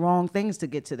people do the wrong things to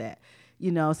get to that.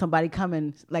 You know, somebody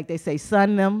coming, like they say,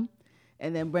 son them,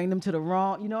 and then bring them to the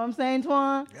wrong. You know what I'm saying,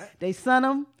 Twan? They son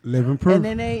them. Living proof. And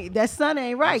then that son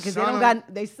ain't right because they don't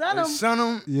got. They son them. Son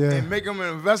them Yeah. and make them an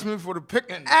investment for the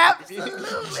picking.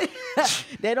 Absolutely.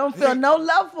 They don't feel no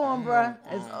love for them, bruh.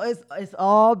 It's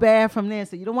all bad from there.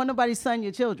 So you don't want nobody son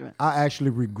your children. I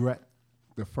actually regret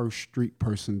the first street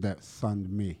person that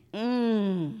sunned me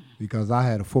because I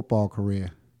had a football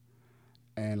career,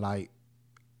 and I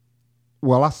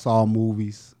saw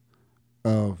movies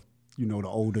of the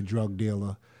older drug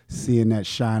dealer seeing that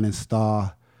shining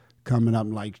star coming up,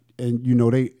 and they in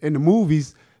the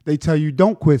movies they tell you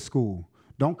don't quit school,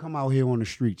 don't come out here on the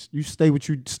streets, you stay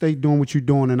doing what you're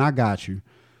doing, and I got you.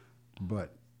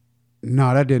 But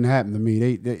no, that didn't happen to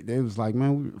me. They was like,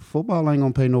 man, football ain't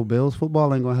gonna pay no bills.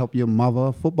 Football ain't gonna help your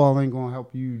mother. Football ain't gonna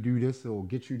help you do this or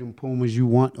get you them Pumas you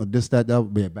want or this, that, the other.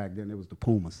 Yeah, back then it was the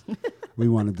Pumas. We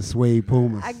wanted the suede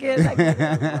Pumas. I get it.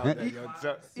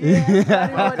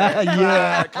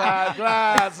 Yeah.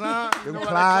 Clyde, son. Them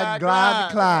Clyde.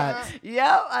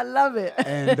 Yep, I love it.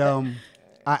 And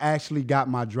I actually got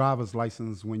my driver's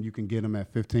license when you can get them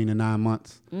at 15 to 9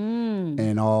 months.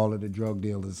 And all of the drug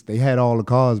dealers, they had all the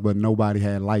cars, but nobody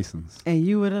had license. And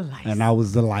you were the license. And I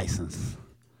was the license.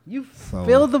 You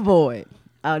filled the void.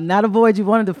 Not a void you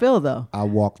wanted to fill, though. I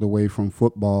walked away from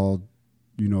football,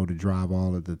 to drive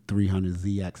all of the 300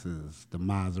 ZXs, the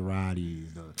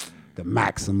Maseratis, the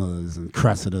Maximas and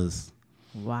Cressidas.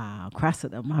 Wow,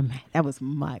 Cressida, my man. That was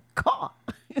my car.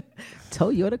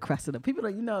 Toyota Cressida. People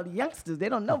don't, the youngsters, they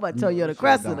don't know about Toyota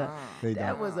Cressida.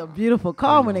 That was a beautiful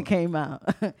car when it came out.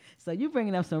 So you're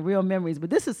bringing up some real memories, but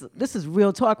this is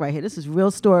real talk right here. This is real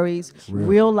stories,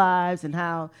 real lives, and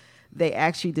how they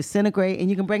actually disintegrate, and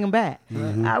you can bring them back.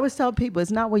 I always tell people, it's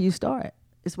not where you start.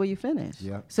 It's where you finish.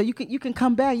 Yep. So you can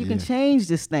come back. You can change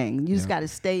this thing. You just got to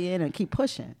stay in and keep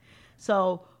pushing.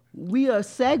 So we are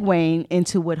segueing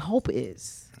into what hope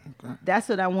is. Okay. That's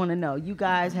what I want to know. You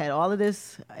guys had all of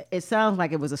this. It sounds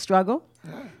like it was a struggle.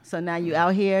 Yeah. So now you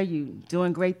out here, you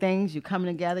doing great things. You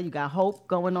coming together. You got hope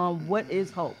going on. What is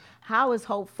hope? How is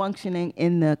hope functioning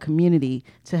in the community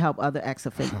to help other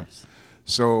ex-offenders?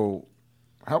 So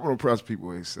helping oppressed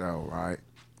people excel, right,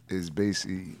 is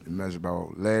basically the measure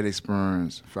about lead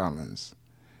experienced felons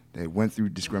that went through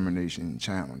discrimination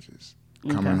challenges,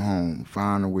 coming home,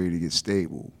 find a way to get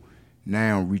stable,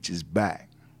 now reaches back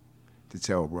to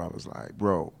tell brothers like,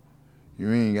 bro,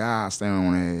 you ain't got to stand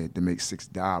on there to make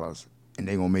 $6 and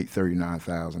they gonna make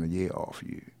 $39,000 a year off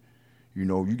you.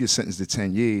 You get sentenced to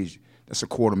 10 years, that's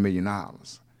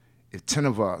 $250,000. If 10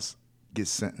 of us get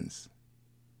sentenced,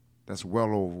 that's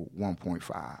well over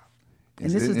 1.5. And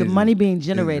this is the money being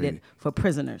generated for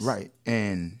prisoners. Right.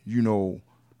 And,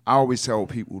 I always tell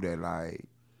people that,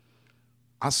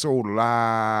 I sold a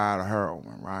lot of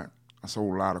heroin, right? I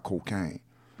sold a lot of cocaine.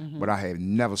 But I have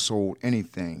never sold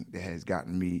anything that has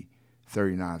gotten me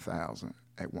 $39,000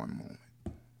 at one moment.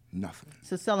 Nothing.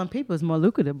 So selling people is more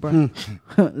lucrative, bro.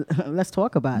 Let's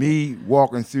talk about it. Me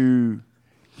walking through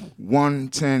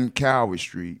 110 Calvary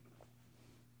Street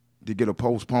to get a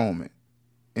postponement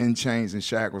in chains and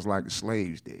shackles like the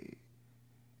slaves did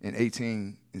in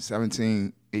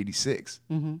 1786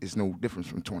 is no difference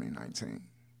from 2019.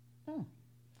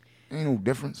 Ain't no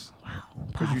difference. Wow.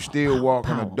 Because you still walk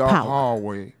in a dark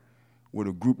hallway with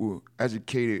a group of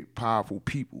educated, powerful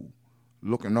people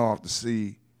looking off to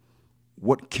see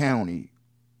what county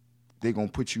they going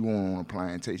to put you on a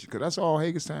plantation. Because that's all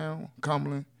Hagerstown,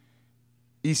 Cumberland,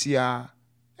 ECI,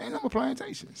 ain't number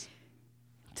plantations.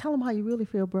 Tell them how you really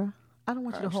feel, bro. I don't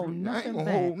want you to hold nothing back. I ain't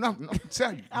gonna hold nothing. I'm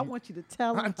tell you. I want you to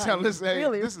tell them this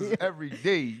is every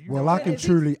day. Well, I can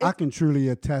truly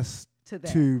attest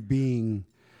to being.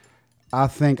 I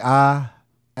think I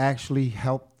actually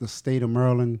helped the state of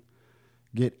Maryland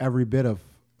get every bit of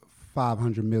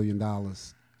 $500 million,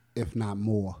 if not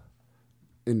more,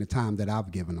 in the time that I've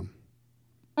given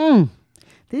them.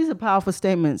 These are powerful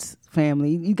statements,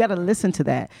 family. You got to listen to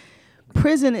that.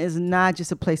 Prison is not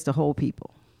just a place to hold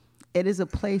people. It is a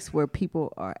place where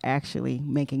people are actually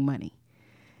making money.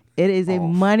 It is a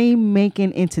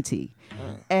money-making entity.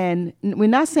 And we're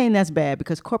not saying that's bad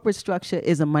because corporate structure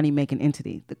is a money-making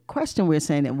entity. The question we're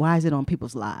saying is, why is it on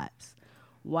people's lives?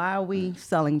 Why are we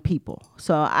selling people?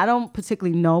 So I don't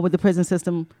particularly know what the prison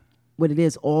system, what it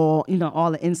is, all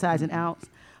the insides and outs,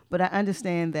 but I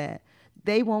understand that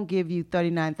they won't give you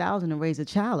 $39,000 to raise a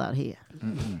child out here.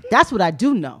 That's what I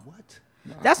do know. What?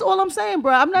 No. That's all I'm saying,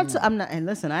 bro. I'm not. And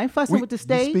listen, I ain't fussing with the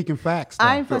state. Speaking facts.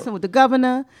 I ain't fussing with the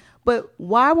governor. But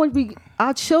why won't we?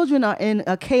 Our children are in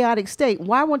a chaotic state.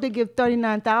 Why won't they give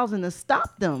 $39,000 to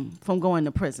stop them from going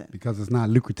to prison? Because it's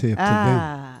not lucrative to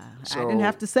them. So, I didn't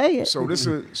have to say it. So this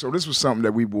was something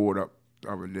that we brought up the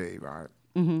other day, right?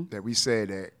 that we said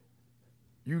that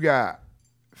you got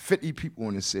 50 people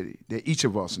in the city that each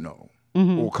of us know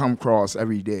or come across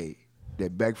every day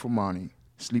that beg for money,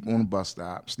 sleep on the bus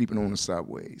stop, sleeping on the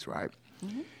subways, right?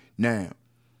 Now,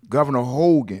 Governor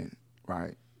Hogan,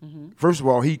 right? First of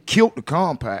all, he killed the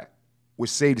compact, which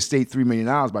saved the state $3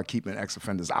 million by keeping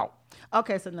ex-offenders out.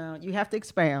 Okay, so now you have to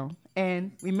expound.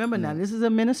 And remember now, this is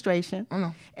administration. I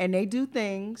know. And they do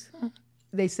things,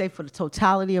 they say, for the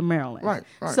totality of Maryland. Right.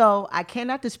 So I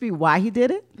cannot dispute why he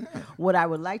did it. What I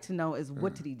would like to know is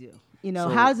what did he do? You know,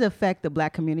 So- how does it affect the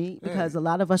black community? Because a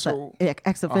lot of us So, are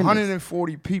ex-offenders.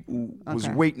 140 people was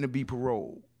Okay. waiting to be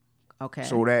paroled. Okay.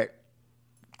 So that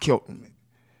killed him.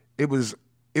 It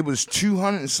was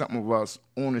 200 and something of us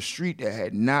on the street that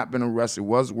had not been arrested,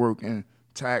 was working,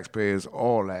 taxpayers,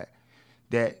 all that.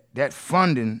 That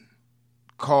funding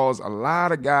caused a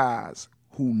lot of guys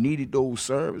who needed those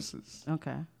services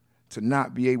Okay. to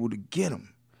not be able to get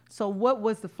them. So what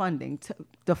was the funding?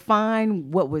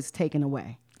 Define what was taken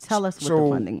away. Tell us what So the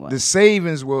funding was. the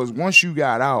savings was once you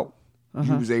got out,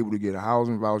 you was able to get a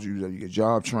housing voucher, you was able to get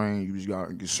job training, you was able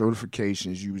to get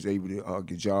certifications, you was able to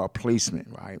get job placement,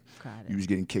 right? Got it. You was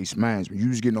getting case management. You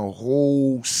was getting a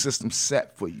whole system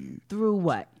set for you. Through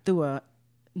what? Through a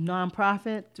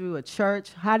nonprofit? Through a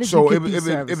church? How did So you get these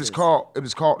services? it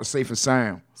was called the Safe and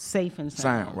Sound Safe and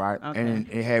sound. Sound, right? Okay. And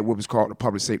it had what was called the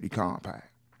Public Safety Compact,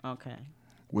 Okay.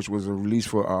 which was a release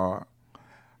for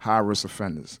high risk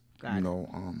offenders. Got you it. know,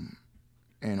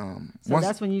 So once-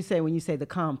 that's when you say the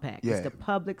compact. Yeah. It's the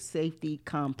public safety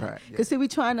compact. Compact, yeah. Because see, we're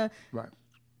trying to right.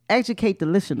 educate the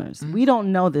listeners. We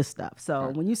don't know this stuff. So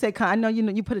when you say, I know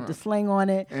you put the sling on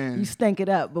it, And- you stink it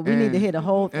up, but we need to hear the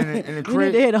whole thing. and the We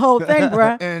need to hear the whole thing,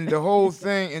 bruh. And the whole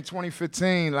thing in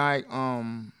 2015, like,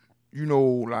 you know,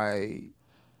 like,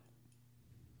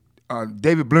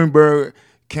 David Bloomberg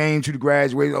came to the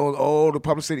graduation. Oh, the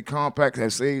public safety compacts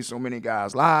have saved so many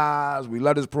guys' lives. We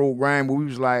love this program, but we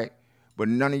was like, but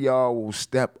none of y'all will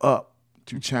step up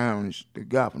to challenge the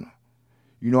governor.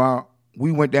 You know,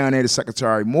 we went down there to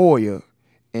Secretary Moyer,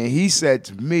 and he said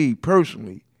to me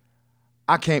personally,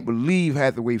 I can't believe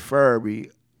Hathaway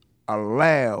Furby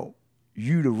allowed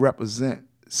you to represent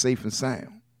Safe and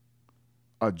Sound,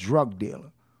 a drug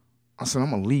dealer. I said,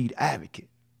 I'm a lead advocate.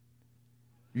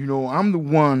 You know, I'm the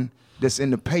one that's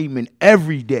in the pavement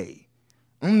every day.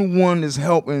 I'm the one that's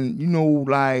helping, you know,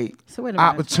 like So wait a minute.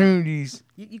 opportunities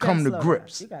You gotta come to slow down.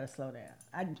 grips. You gotta slow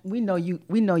down. We know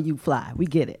you fly. We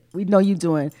get it. We know you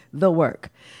doing the work.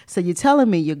 So you're telling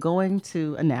me you're going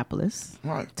to Annapolis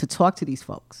Right. to talk to these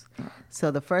folks. So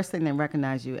the first thing they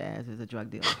recognize you as is a drug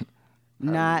dealer,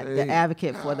 not the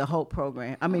advocate for the HOPE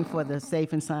program. I mean, for the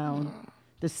Safe and Sound,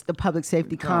 the public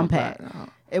safety compact.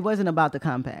 It wasn't about the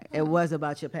compact. It was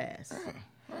about your past.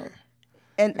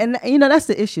 And you know, that's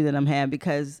the issue that I'm having,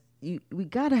 because we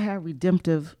gotta have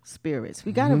redemptive spirits.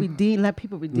 We gotta let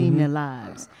people redeem their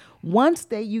lives. Once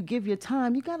you give your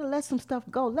time, you gotta let some stuff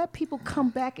go. Let people come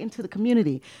back into the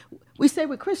community. We say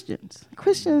we're Christians.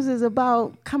 Christians is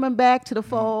about coming back to the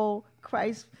fold.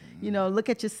 Christ, you know, look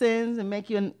at your sins and make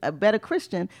you a better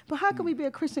Christian. But how can we be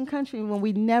a Christian country when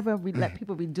we never let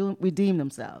people redeem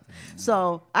themselves?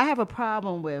 So I have a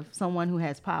problem with someone who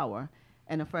has power,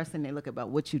 and the first thing they look about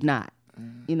what you're not.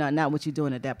 You know, not what you're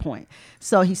doing at that point.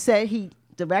 So he said he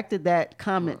directed that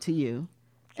comment to you,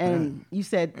 and you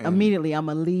said immediately, I'm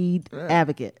a lead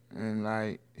advocate. And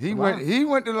like he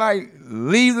went to like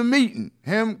leave the meeting.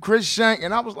 Him, Chris Shank,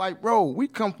 and I was like, bro, we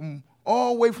come from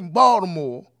all the way from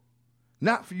Baltimore,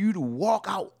 not for you to walk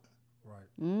out.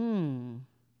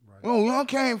 Oh, y'all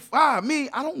can't fire me.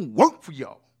 I don't work for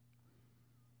y'all.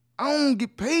 I don't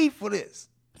get paid for this.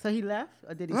 So he left,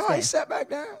 or did he No, stay? he sat back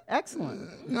down. Excellent.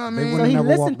 You know what I They mean? would So have he never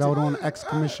listened walked to- out on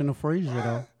ex-Commissioner Frazier,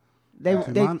 though. They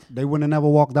They wouldn't have never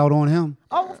walked out on him.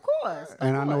 oh, of course.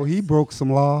 And I know he broke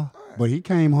some law, but he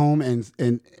came home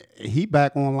and he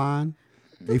back online.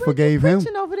 They forgave him.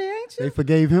 Preaching over there, ain't you? They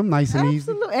forgave him nice and easy.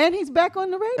 Absolutely. And he's back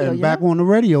on the radio. And you back know? on the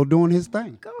radio doing his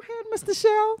thing. Go ahead, Mr.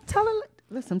 Shell. Tell her.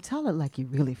 Listen, tell her like you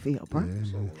really feel, bro.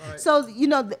 So, you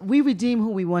know, we redeem who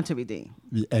we want to redeem.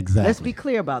 Yeah, exactly. Let's be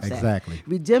clear about that. Exactly.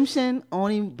 Redemption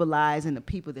only relies in the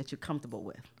people that you're comfortable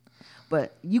with.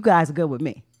 But you guys are good with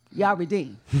me. Y'all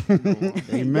redeem.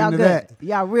 Amen Y'all to good. that.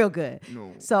 Y'all real good.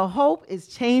 No. So HOPE is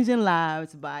changing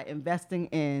lives by investing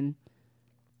in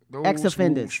Those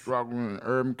ex-offenders. who struggling in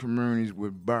urban communities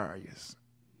with barriers.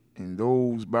 And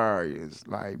those barriers,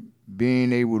 like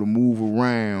being able to move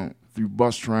around through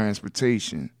bus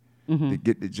transportation to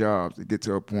get the jobs, to get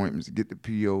to appointments, to get the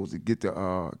POs, to get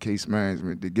the case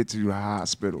management, to get to the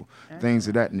hospital, things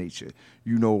of that nature.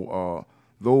 You know,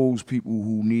 those people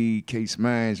who need case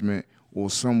management or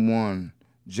someone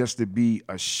just to be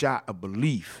a shot of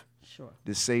belief. Sure.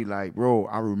 To say like, bro,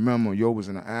 I remember yo was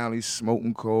in the alley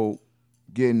smoking coke,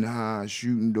 getting high,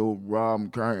 shooting dope,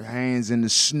 robbing, hands in the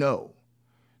snow.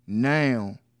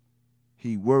 Now,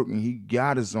 he working, he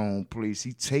got his own place,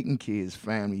 he taking care of his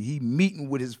family, he meeting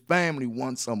with his family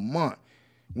once a month.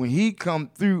 When he come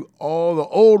through, all the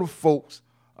older folks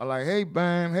are like, hey,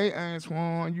 Bam, hey,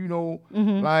 Antoine, you know,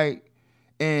 like,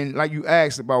 and like you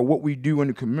asked about what we do in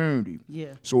the community.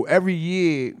 Yeah. So every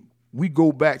year, we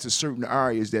go back to certain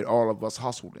areas that all of us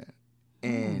hustled in.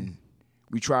 And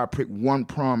we try to pick one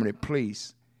prominent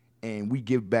place, and we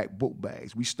give back book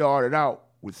bags. We started out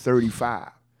with 35.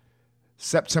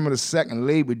 September the 2nd,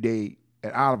 Labor Day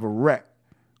at Oliver Rec,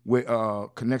 with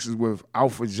connections with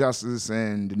Alpha Justice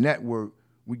and the network,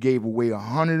 we gave away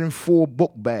 104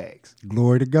 book bags.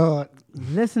 Glory to God.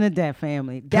 Listen to that,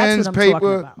 family. That's what I'm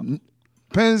talking about.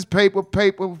 Pens, paper,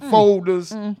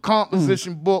 folders,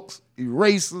 composition books,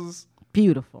 erasers.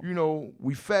 Beautiful. You know,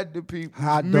 we fed the people.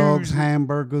 Hot dogs,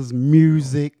 hamburgers,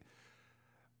 music,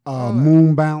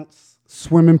 moon bounce,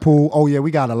 swimming pool. Oh, yeah, we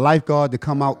got a lifeguard to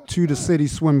come out to the city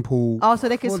swimming pool. Oh, so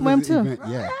they can for swim this too? event.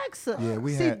 Yeah. Excellent. Yeah,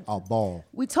 we See, had a ball.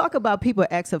 We talk about people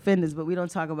ex-offenders, but we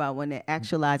don't talk about when they're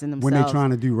actualizing themselves. When they're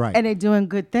trying to do right. And they're doing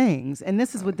good things. And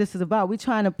this is what this is about. We're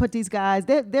trying to put these guys,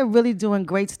 they're really doing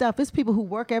great stuff. It's people who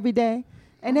work every day,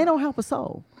 and they don't help a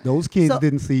soul. Those kids So-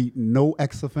 didn't see no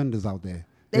ex-offenders out there.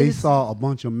 They They just- saw a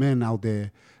bunch of men out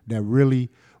there that really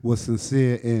was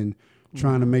sincere in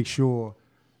trying to make sure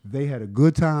they had a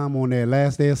good time on their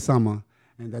last day of summer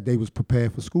and that they was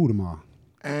prepared for school tomorrow.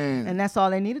 And that's all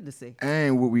they needed to see.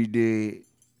 And what we did,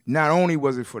 not only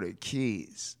was it for the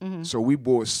kids, so we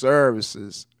bought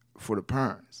services for the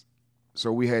parents.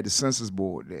 So we had the census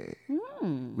board there.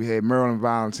 We had Maryland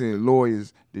volunteer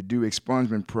lawyers to do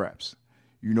expungement preps.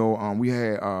 You know, we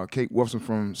had Kate Wilson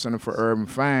from Center for Urban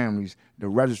Families to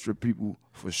register people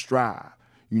for Strive.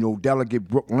 You know, Delegate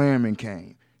Brooke Lerman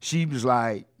came. She was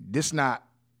like, this not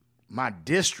my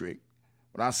district.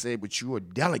 But I said, but you're a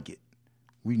delegate.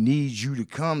 We need you to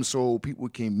come so people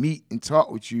can meet and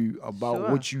talk with you about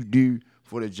Sure. what you do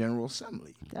for the General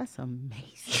Assembly. That's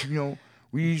amazing. You know,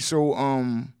 we so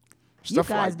You stuff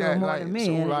guys like that. doing more like, than me.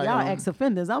 so, and like, y'all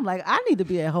ex-offenders. I'm like, I need to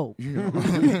be at Hope. you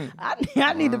know,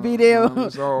 I need to be there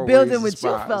it's always building a with you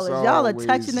spot. fellas. It's Y'all are always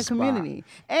touching a the spot. community.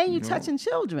 And you touching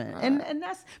children. And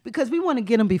that's because we want to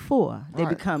get them before they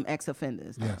Right. become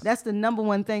ex-offenders. Yes. That's the number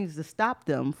one thing is to stop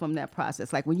them from that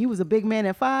process. Like when you was a big man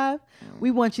at 5, we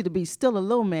want you to be still a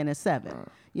little man at 7.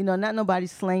 You know, not nobody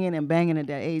slinging and banging at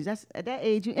that age. That's at that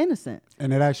age, you're innocent.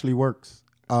 And it actually works.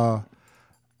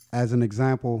 As an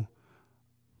example,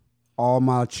 all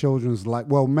my children's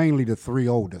mainly the 3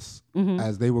 oldest,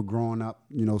 as they were growing up,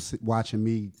 you know, watching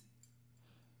me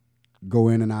go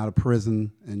in and out of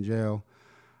prison and jail,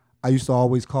 I used to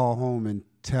always call home and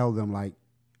tell them, like,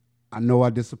 I know I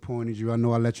disappointed you. I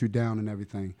know I let you down and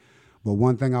everything. But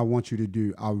one thing I want you to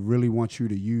do, I really want you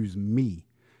to use me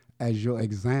as your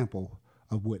example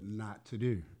of what not to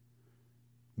do.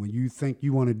 When you think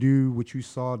you want to do what you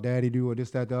saw daddy do or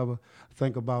this, that, the other,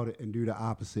 think about it and do the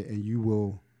opposite, and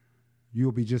you'll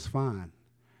be just fine.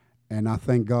 And I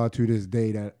thank God to this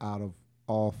day that out of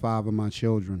all 5 of my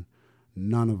children,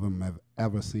 none of them have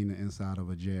ever seen the inside of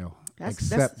a jail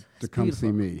except to come beautiful.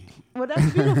 see me. Well,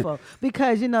 that's beautiful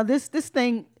because, you know, this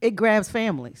thing, it grabs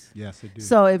families. Yes, it do.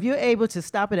 So if you're able to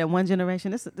stop it at one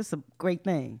generation, this is a great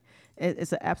thing.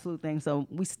 It's an absolute thing. So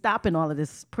we stopping all of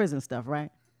this prison stuff,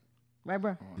 right? Right,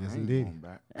 bro? Yes, I ain't indeed. going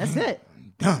back. That's it.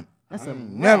 I'm done. That's I a ain't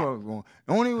wrap. never going.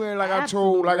 The only way, I Absolute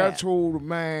told wrap. the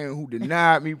man who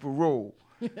denied me parole,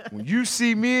 when you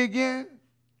see me again,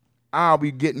 I'll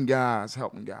be getting guys,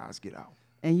 helping guys get out,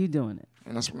 And you doing it.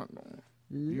 and that's what I'm doing.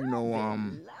 You know,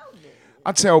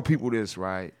 I tell people this,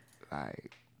 right?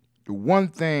 Like, the one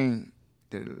thing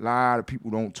that a lot of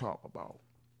people don't talk about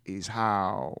is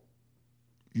how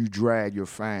you drag your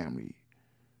family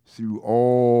through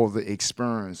all the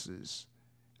experiences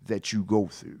that you go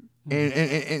through.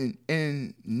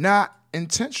 And not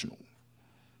intentional.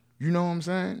 You know what I'm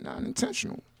saying? Not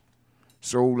intentional.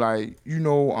 So, like, you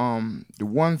know, the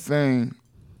one thing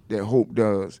that Hope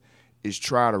does is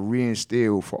try to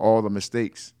reinstill for all the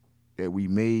mistakes that we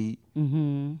made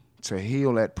to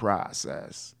heal that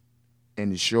process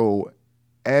and to show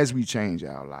as we change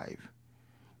our life,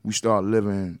 we start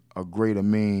living a greater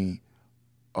mean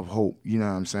of hope, you know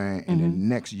what I'm saying? And the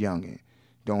next youngin'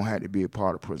 don't have to be a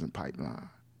part of prison pipeline.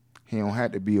 He don't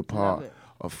have to be a part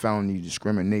of felony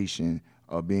discrimination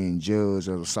or being judged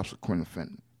as a subsequent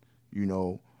offender. You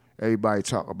know, everybody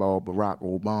talk about Barack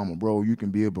Obama. Bro, you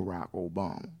can be a Barack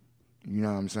Obama. You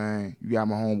know what I'm saying? You got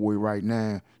my homeboy right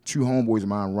now. 2 homeboys of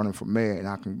mine running for mayor, and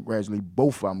I congratulate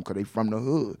both of them because they from the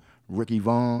hood. Ricky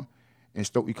Vaughn and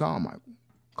Stokely Carmichael.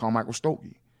 Carmichael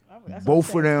Stokely.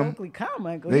 Both of them,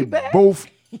 they both,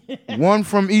 one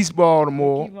from East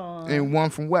Baltimore and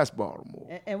one from West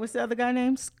Baltimore. And what's the other guy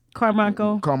named?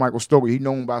 Carmichael? Carmichael Stokely. He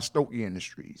known by Stokely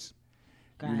Industries.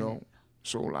 You know?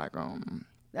 So like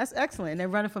that's excellent. And they're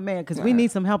running for mayor because we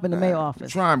need some help in the mayor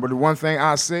office. Trying, but the one thing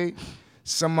I say,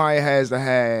 somebody has to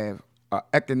have an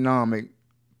economic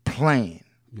plan.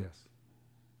 Yes.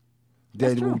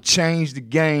 That will change the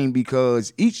game,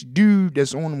 because each dude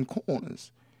that's on them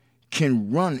corners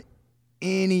can run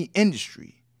any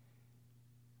industry.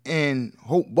 And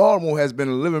Hope Baltimore has been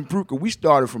a living proof, because we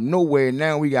started from nowhere.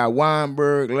 Now we got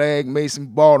Weinberg, Lag, Mason,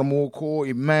 Baltimore, Core,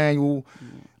 Emmanuel,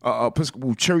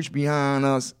 Episcopal Church behind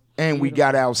us, and we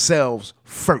got ourselves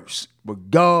first.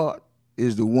 But God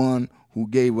is the one who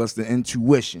gave us the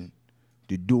intuition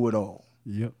to do it all.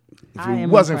 Yep. If it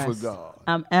wasn't for God.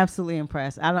 I'm absolutely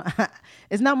impressed.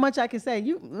 It's not much I can say.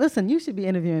 You should be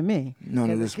interviewing me.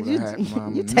 None of this would have happened,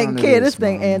 Mama. You taking care of this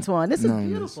thing, Mama. Antoine. This None is of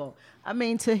beautiful. I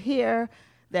mean, to hear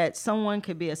that someone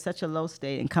could be at such a low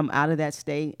state and come out of that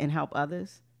state and help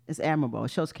others is admirable.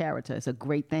 It shows character. It's a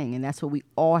great thing, and that's what we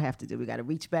all have to do. We got to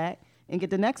reach back and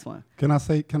get the next one. Can I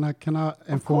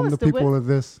inform the people of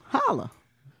this? Holla.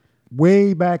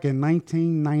 Way back in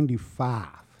 1995,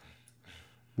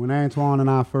 when Antoine and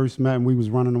I first met, and we was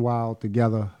running the wild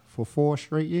together for 4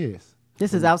 straight years.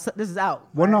 This is out. This is out.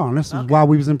 Well, no, this is while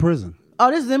we was in prison. Oh,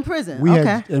 this is in prison.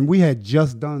 We had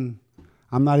just done,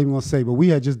 I'm not even gonna say, but we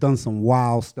had just done some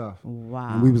wild stuff.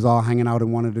 Wow. And we was all hanging out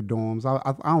in one of the dorms.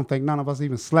 I don't think none of us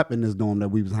even slept in this dorm that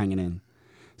we was hanging in,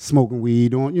 smoking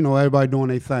weed, everybody doing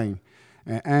their thing.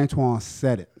 And Antoine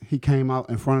said it. He came out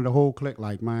in front of the whole clique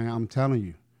like, man, I'm telling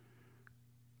you,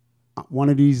 one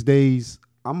of these days,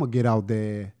 I'm going to get out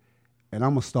there and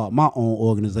I'm going to start my own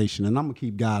organization, and I'm going to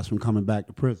keep guys from coming back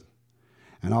to prison.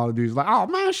 And all the dudes like, oh,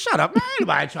 man, shut up, man.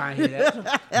 Anybody trying to hear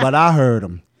that? But I heard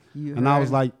him. I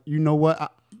was like, you know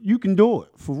what? You can do it.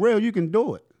 For real, you can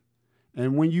do it.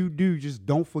 And when you do, just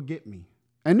don't forget me.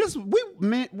 And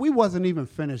we wasn't even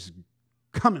finished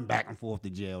coming back and forth to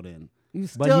jail then. You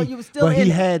were still he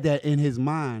had that in his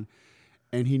mind,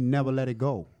 and he never let it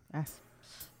go.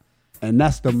 And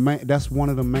that's one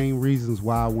of the main reasons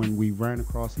why when we ran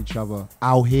across each other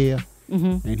out here,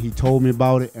 and he told me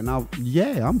about it, and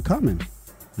I'm coming.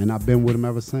 And I've been with him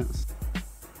ever since.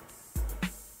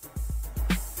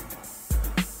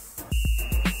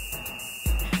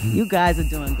 You guys are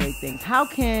doing great things. How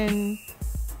can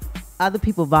other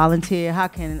people volunteer? How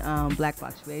can Black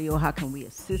Box Radio, how can we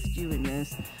assist you in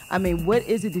this? I mean, what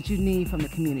is it that you need from the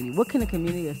community? What can the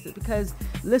community assist? Because,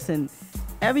 listen,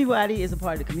 everybody is a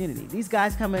part of the community. These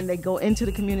guys come in, they go into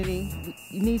the community.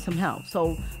 You need some help.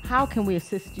 So how can we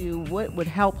assist you? What would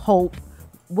help Hope?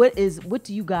 What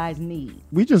do you guys need?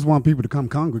 We just want people to come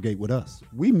congregate with us.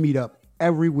 We meet up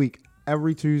every week,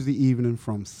 every Tuesday evening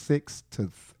from 6 to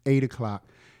 8 o'clock.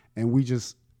 And we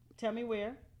just... Tell me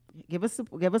where. Give us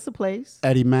a place.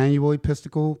 At Emmanuel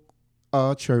Episcopal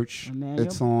Church. Emmanuel.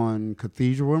 It's on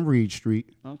Cathedral and Reed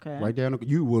Street. Okay. Right there.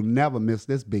 You will never miss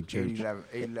this big church.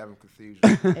 811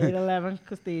 Cathedral. 811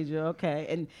 Cathedral.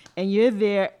 Okay. And you're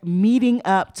there meeting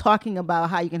up, talking about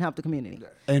how you can help the community.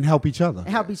 And help each other.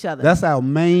 That's our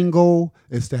main goal,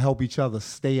 is to help each other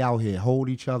stay out here, hold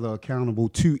each other accountable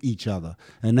to each other.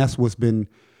 And that's what's been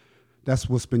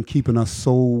keeping us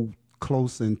so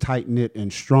close and tight-knit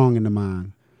and strong in the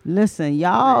mind. Listen,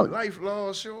 y'all.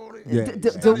 Lifelong shorty. Yeah.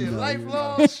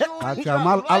 Lifelong shorty.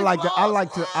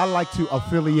 I like to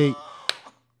affiliate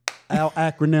our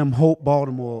acronym Hope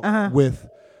Baltimore with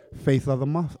faith of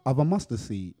a mustard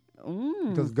seed.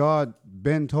 Because God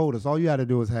been told us all you got to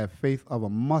do is have faith of a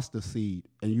mustard seed,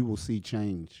 and you will see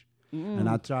change. And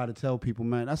I try to tell people,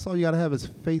 man, that's all you got to have is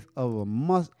faith of a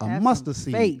mustard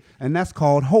seed, faith. And that's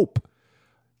called hope.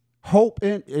 Hope,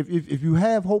 and if you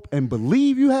have hope and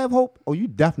believe you have hope, you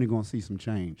definitely gonna see some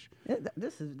change.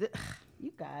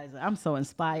 You guys, I'm so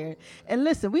inspired. And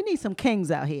listen, we need some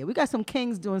kings out here. We got some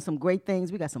kings doing some great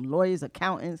things. We got some lawyers,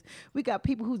 accountants. We got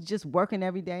people who's just working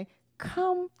every day.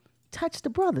 Come touch the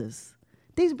brothers.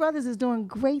 These brothers is doing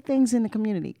great things in the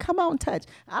community. Come out and touch.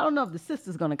 I don't know if the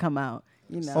sister's gonna come out.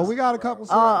 We got a couple.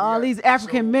 All these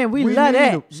African men, we love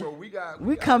that. So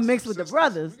we come mixed with the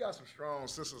brothers. We got some strong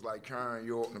sisters like Karen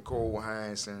York, Nicole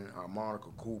Hanson, Monica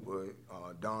Cooper,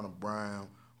 Donna Brown,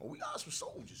 We are some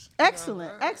soldiers.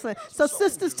 Excellent, excellent. So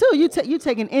sisters too, you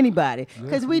taking anybody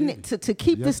because we need to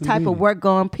keep this type of work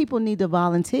going. People need to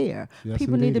volunteer. Yes,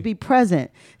 People need to indeed. be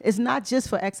present. It's not just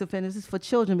for ex-offenders; it's for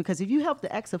children. Because if you help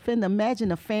the ex-offender, imagine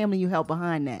the family you help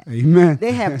behind that. Amen.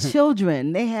 They have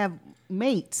children. They have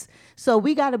mates. So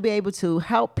we got to be able to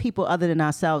help people other than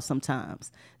ourselves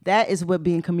sometimes. That is what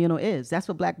being communal is. That's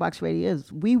what Black Box Radio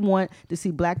is. We want to see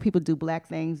black people do black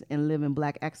things and live in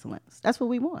black excellence. That's what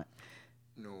we want.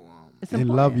 It's And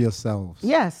important. love yourselves.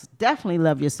 Yes, definitely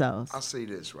love yourselves. I'll say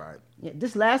this, right? Yeah,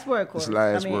 this last word, Court. This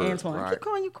last word, Antoine. right. Keep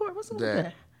calling you Court. What's up with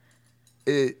That-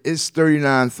 that? It's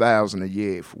 $39,000 a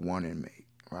year for one inmate,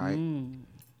 right? Mm.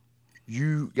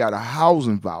 You got a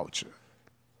housing voucher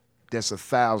that's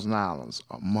 $1,000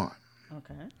 a month,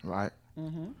 Okay. right?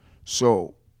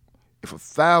 So if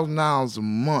 $1,000 a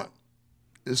month,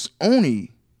 it's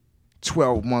only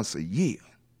 12 months a year.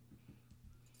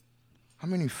 How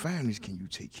many families can you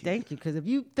take care of? Thank you. Because if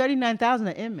you 39,000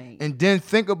 an inmate, And then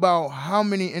think about how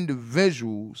many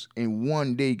individuals in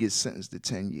one day get sentenced to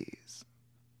 10 years.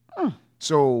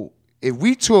 So if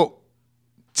we took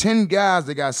 10 guys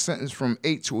that got sentenced from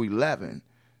 8 to 11,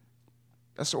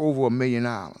 that's over $1 million.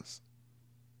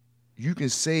 You can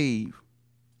save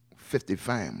 50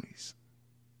 families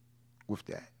with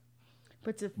that.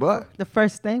 but the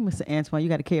first thing, Mr. Antoine, you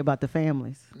got to care about the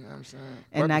families. You know what I'm saying?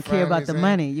 And But not the care about families the ain't-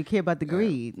 money. You care about the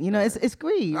greed. You know, it's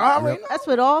greed. I already know. That's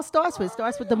what it all starts with. It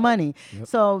starts with the money.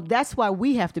 So that's why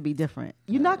we have to be different.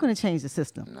 You're not going to change the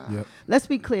system. Yep. Let's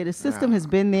be clear. The system has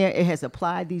been there. It has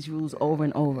applied these rules over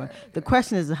and over. The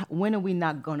question is, when are we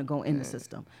not going to go in the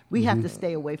system? We have to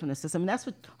stay away from the system. And that's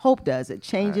what Hope does. It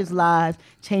changes lives,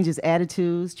 changes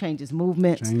attitudes, changes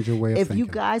movements. Change your way of If you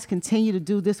thinking. guys continue to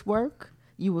do this work,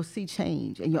 you will see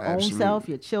change in your own Absolutely. self,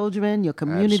 your children, your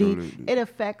community. Absolutely. It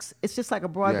affects, it's just like a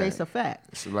broad-based Yeah. effect.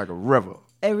 It's like a river.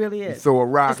 It really You is. throw a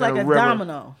rock It's like in a a river.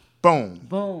 domino. Boom.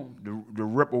 Boom. The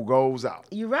ripple goes out.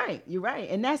 You're right. You're right.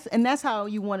 And that's how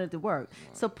you want it to work.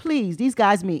 So please, these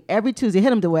guys meet every Tuesday. Hit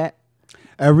them, Duet.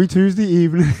 Every Tuesday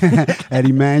evening at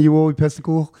Emmanuel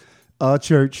Episcopal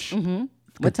Church,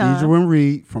 What Cathedral time? and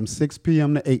Reed, from 6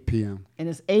 p.m. to 8 p.m. And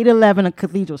it's 811 on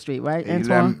Cathedral Street, right,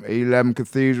 Antoine? 811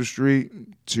 Cathedral Street,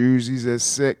 Tuesdays at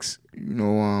 6.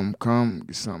 Come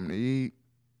get something to eat.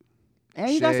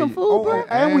 And you got Share some you- food, bro?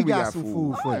 and we got some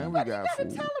food for you. And we got Gotta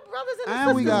food. tell the brothers and the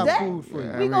And we sisters got that. food for you.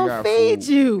 Yeah, We we gonna got feed food.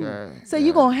 you. Yeah, So yeah.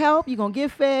 you gonna help, you gonna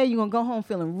get fed, you gonna go home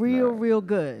feeling real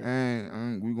good.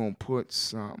 And we going to put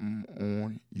something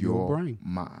on Your your brain.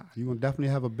 mind. You're going to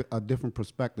definitely have a different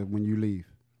perspective when you leave.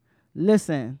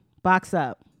 Listen, box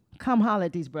up. Come holler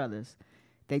at these brothers.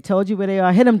 They told you where they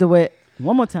are. Hit them, Dewitt.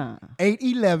 One more time.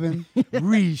 811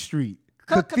 Reed Street.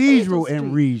 Cathedral Cathedral and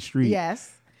Street. Reed Street.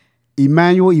 Yes.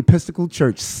 Emmanuel Episcopal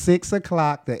Church, 6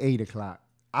 o'clock to 8 o'clock.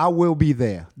 I will be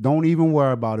there. Don't even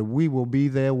worry about it. We will be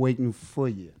there waiting for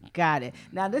you. Got it.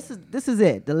 Now this is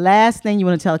it. The last thing you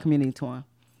want to tell the community, Twan.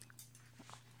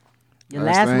 Your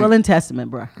Last last thing? will and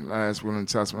testament, bro. Last will and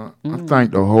testament. I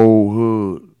thank the whole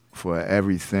hood for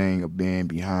everything of being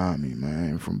behind me,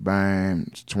 man. From Bam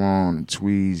to Twan to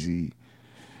Tweezy,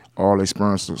 all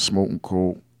experience of smoking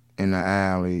coke in the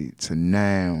alley to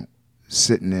now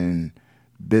sitting in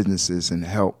businesses and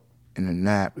help in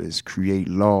Annapolis create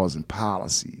laws and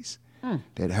policies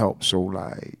that help. So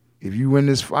like, if you in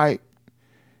this fight,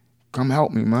 come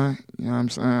help me, man. You know what I'm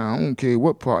saying? I don't care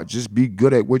what part. Just be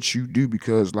good at what you do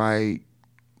because like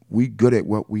we good at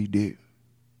what we do.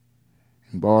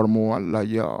 In Baltimore, I like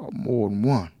y'all more than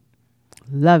one.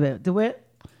 Love it. DeWitt,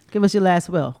 give us your last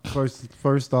will.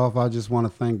 First off, I just want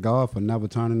to thank God for never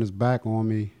turning his back on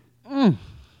me.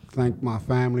 Thank my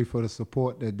family for the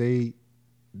support that they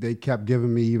kept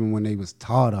giving me even when they was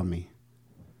tired of me.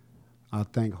 I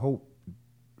thank Hope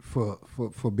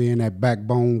for being that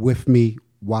backbone with me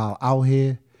while out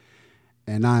here.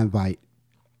 And I invite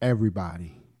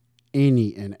everybody,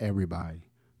 any and everybody,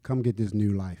 come get this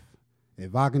new life.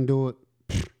 If I can do it,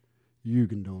 you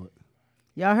can do it.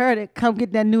 Y'all heard it. Come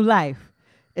get that new life.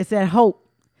 It's at Hope.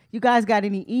 You guys got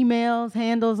any emails,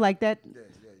 handles like that?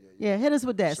 Yeah, hit us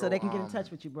with that so they can get in touch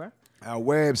with you, bro. Our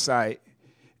website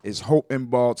is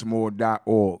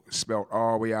hopeinbaltimore.org, spelled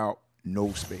all the way out,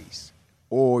 no space.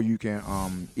 Or you can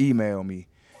email me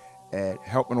at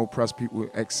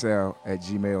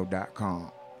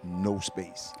helpingoppressedpeopleexcel@gmail.com, no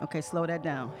space. Okay, slow that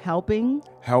down. Helping.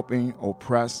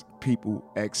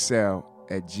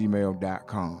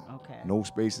 helpingoppressedpeopleexcel@gmail.com. Okay. No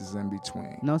spaces in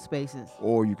between. No spaces.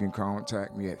 Or you can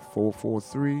contact me at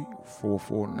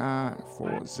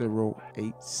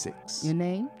 443-449-4086. Your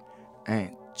name?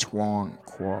 Antoine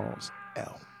Quarles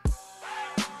L.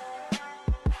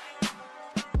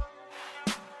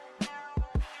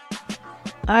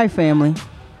 All right, family.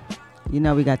 You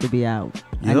know we got to be out.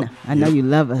 Yep. I know you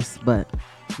love us, but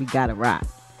we got to rock.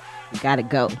 We got to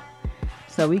go.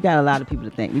 So we got a lot of people to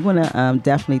thank. We want to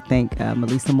definitely thank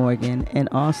Melissa Morgan and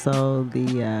also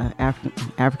the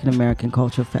African American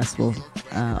Cultural Festival,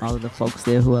 all of the folks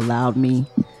there who allowed me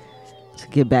to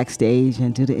get backstage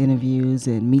and do the interviews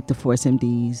and meet the Force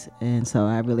MDs. And so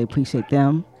I really appreciate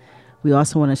them. We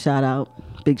also want to shout out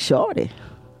Big Shorty.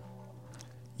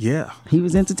 Yeah. He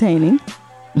was entertaining.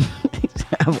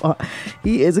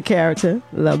 He is a character.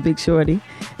 Love Big Shorty.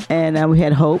 And we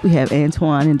had Hope. We have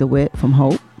Antoine and DeWitt from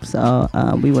Hope. So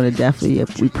we want to definitely,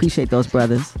 we appreciate those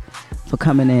brothers for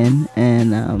coming in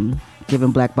and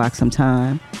giving Black Box some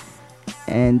time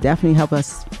and definitely help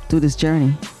us through this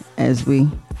journey as we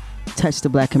touch the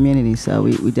Black community. So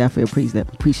we definitely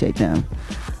appreciate them.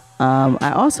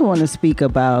 I also want to speak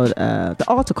about the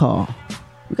altar call.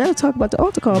 We got to talk about the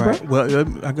altar call, Right. bro.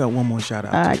 Well, I got one more shout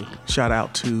out too. Shout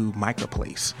out to Micah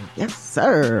Place. Yes,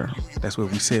 sir. That's where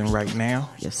we're sitting right now.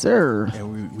 Yes, sir.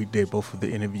 And we did both of the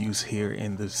interviews here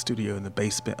in the studio in the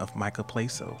basement of Micah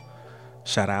Place. So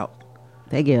shout out.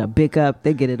 They get a big up.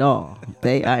 They get it all.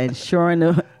 They are ensuring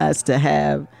us to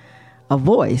have a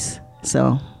voice.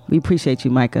 So we appreciate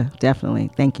you, Micah.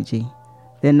 Definitely. Thank you, G.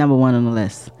 They're number one on the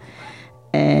list.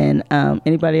 And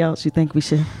anybody else you think we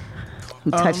should, who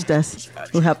touched us,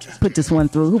 who helped put this one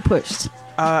through, who pushed?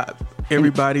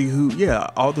 Everybody who,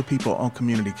 all the people on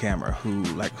Community Camera who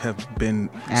like have been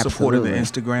supporting the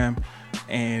Instagram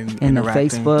and the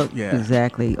interacting. Facebook. Yeah.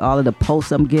 Exactly. All of the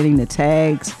posts I'm getting, the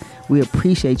tags. We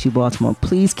appreciate you, Baltimore.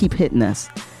 Please keep hitting us.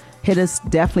 Hit us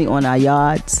definitely on our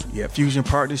yards. Yeah, Fusion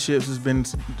Partnerships has been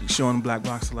showing Black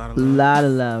Box a lot of love. Lot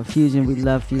of love. Fusion, we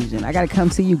love Fusion. I got to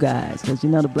come see you guys because you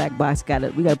know the Black Box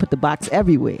we got to put the box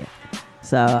everywhere.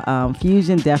 So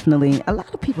Fusion definitely, a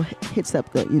lot of people hits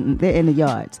up, they're in the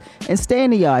yards. And stay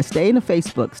in the yards, stay in the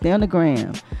Facebook, stay on the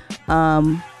gram.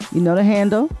 You know the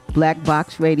handle, Black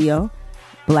Box Radio.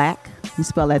 Black, we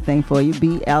spell that thing for you,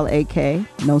 B-L-A-K,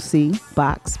 no C,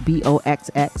 box,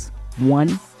 B-O-X-X,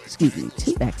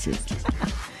 2 X's.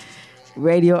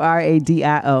 Radio,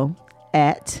 R-A-D-I-O,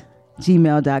 at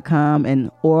gmail.com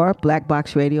and or Black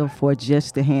Box Radio for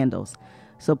just the handles.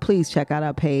 So please check out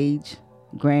our page,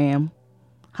 gram,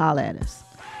 holla at us.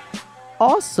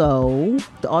 Also,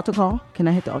 the altar call. Can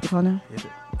I hit the altar call now? Hit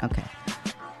it. Okay.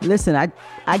 Listen,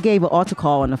 I gave an altar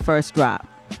call on the first drop.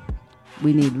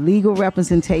 We need legal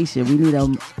representation. We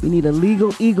need a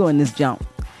legal ego in this jump.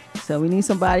 So we need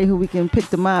somebody who we can pick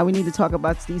the mind. We need to talk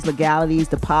about these legalities,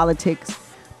 the politics.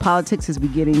 Politics is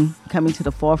coming to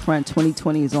the forefront.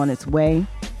 2020 is on its way.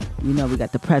 You know, we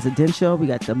got the presidential, we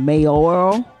got the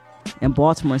mayoral in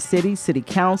Baltimore City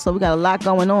Council. We got a lot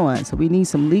going on. So we need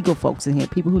some legal folks in here,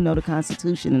 people who know the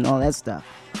Constitution and all that stuff.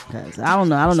 Because I don't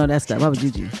know that stuff. How about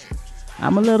you, G?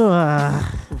 I'm a little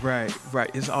Right.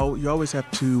 You always have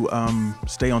to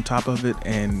stay on top of it,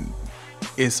 and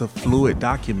it's a fluid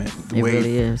document.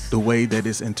 Really is. The way that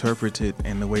it's interpreted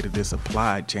and the way that it's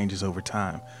applied changes over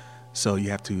time. So you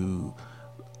have to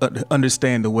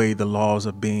understand the way the laws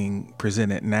are being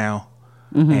presented now,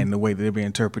 and the way that they're being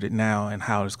interpreted now, and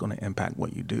how it's going to impact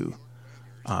what you do.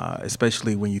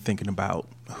 Especially when you're thinking about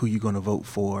who you're going to vote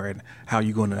for and how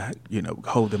you're going to,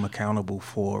 hold them accountable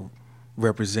for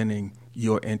representing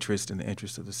your interest and the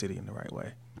interest of the city in the right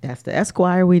way. That's the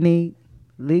Esquire we need.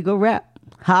 Legal rep.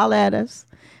 Holla at us.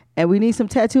 And we need some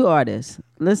tattoo artists.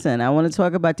 Listen, I want to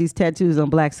talk about these tattoos on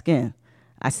black skin.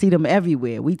 I see them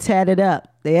everywhere. We tatted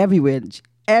up. They're everywhere.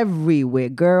 Everywhere.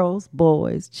 Girls,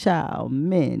 boys, child,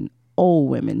 men, old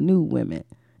women, new women.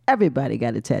 Everybody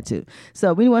got a tattoo.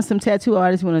 So we want some tattoo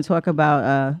artists. We want to talk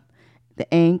about the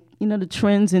ink, the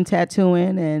trends in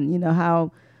tattooing and,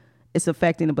 how it's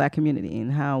affecting the black community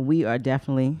and how we are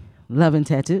definitely loving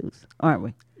tattoos, aren't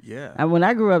we? Yeah. And when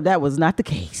I grew up, that was not the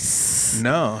case.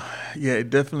 No. Yeah, it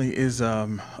definitely is.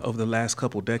 Over the last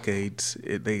couple decades,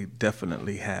 they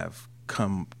definitely have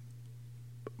become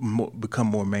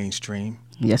more mainstream.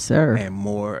 Yes, sir. And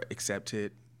more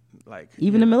accepted.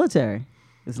 Even the military.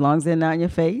 As long as they're not in your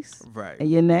face right.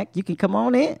 and your neck, you can come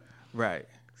on in. Right.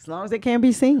 As long as they can't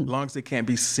be seen. As long as they can't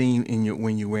be seen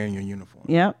when you're wearing your uniform.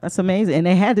 Yeah, that's amazing. And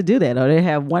they had to do that, or they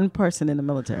have one person in the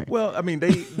military. Well, I mean,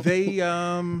 they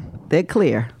they're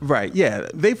clear. Right. Yeah.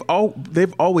 They've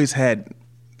always had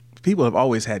people have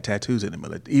always had tattoos in the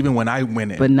military, even when I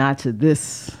went in. But not to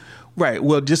this. Right.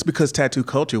 Well, just because tattoo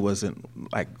culture wasn't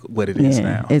like what it is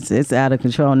now. It's out of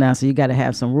control now, so you got to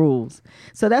have some rules.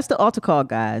 So that's the altar call,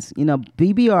 guys.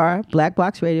 BBR, Black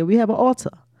Box Radio, we have an altar.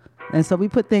 And so we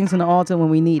put things on the altar when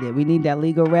we need it. We need that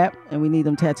legal rep, and we need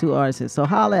them tattoo artists. So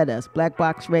holler at us,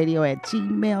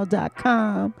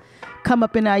 blackboxradio@gmail.com. Come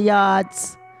up in our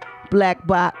yards, Black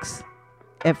Box,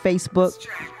 at Facebook,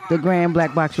 the Grand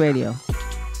Black Box Radio.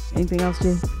 Anything else,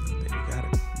 G? I think we got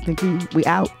it. Think we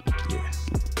out? Yeah.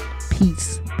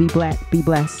 Peace. Be black. Be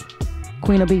blessed.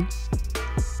 Queen of B.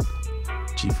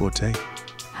 G Forte.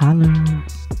 Holler.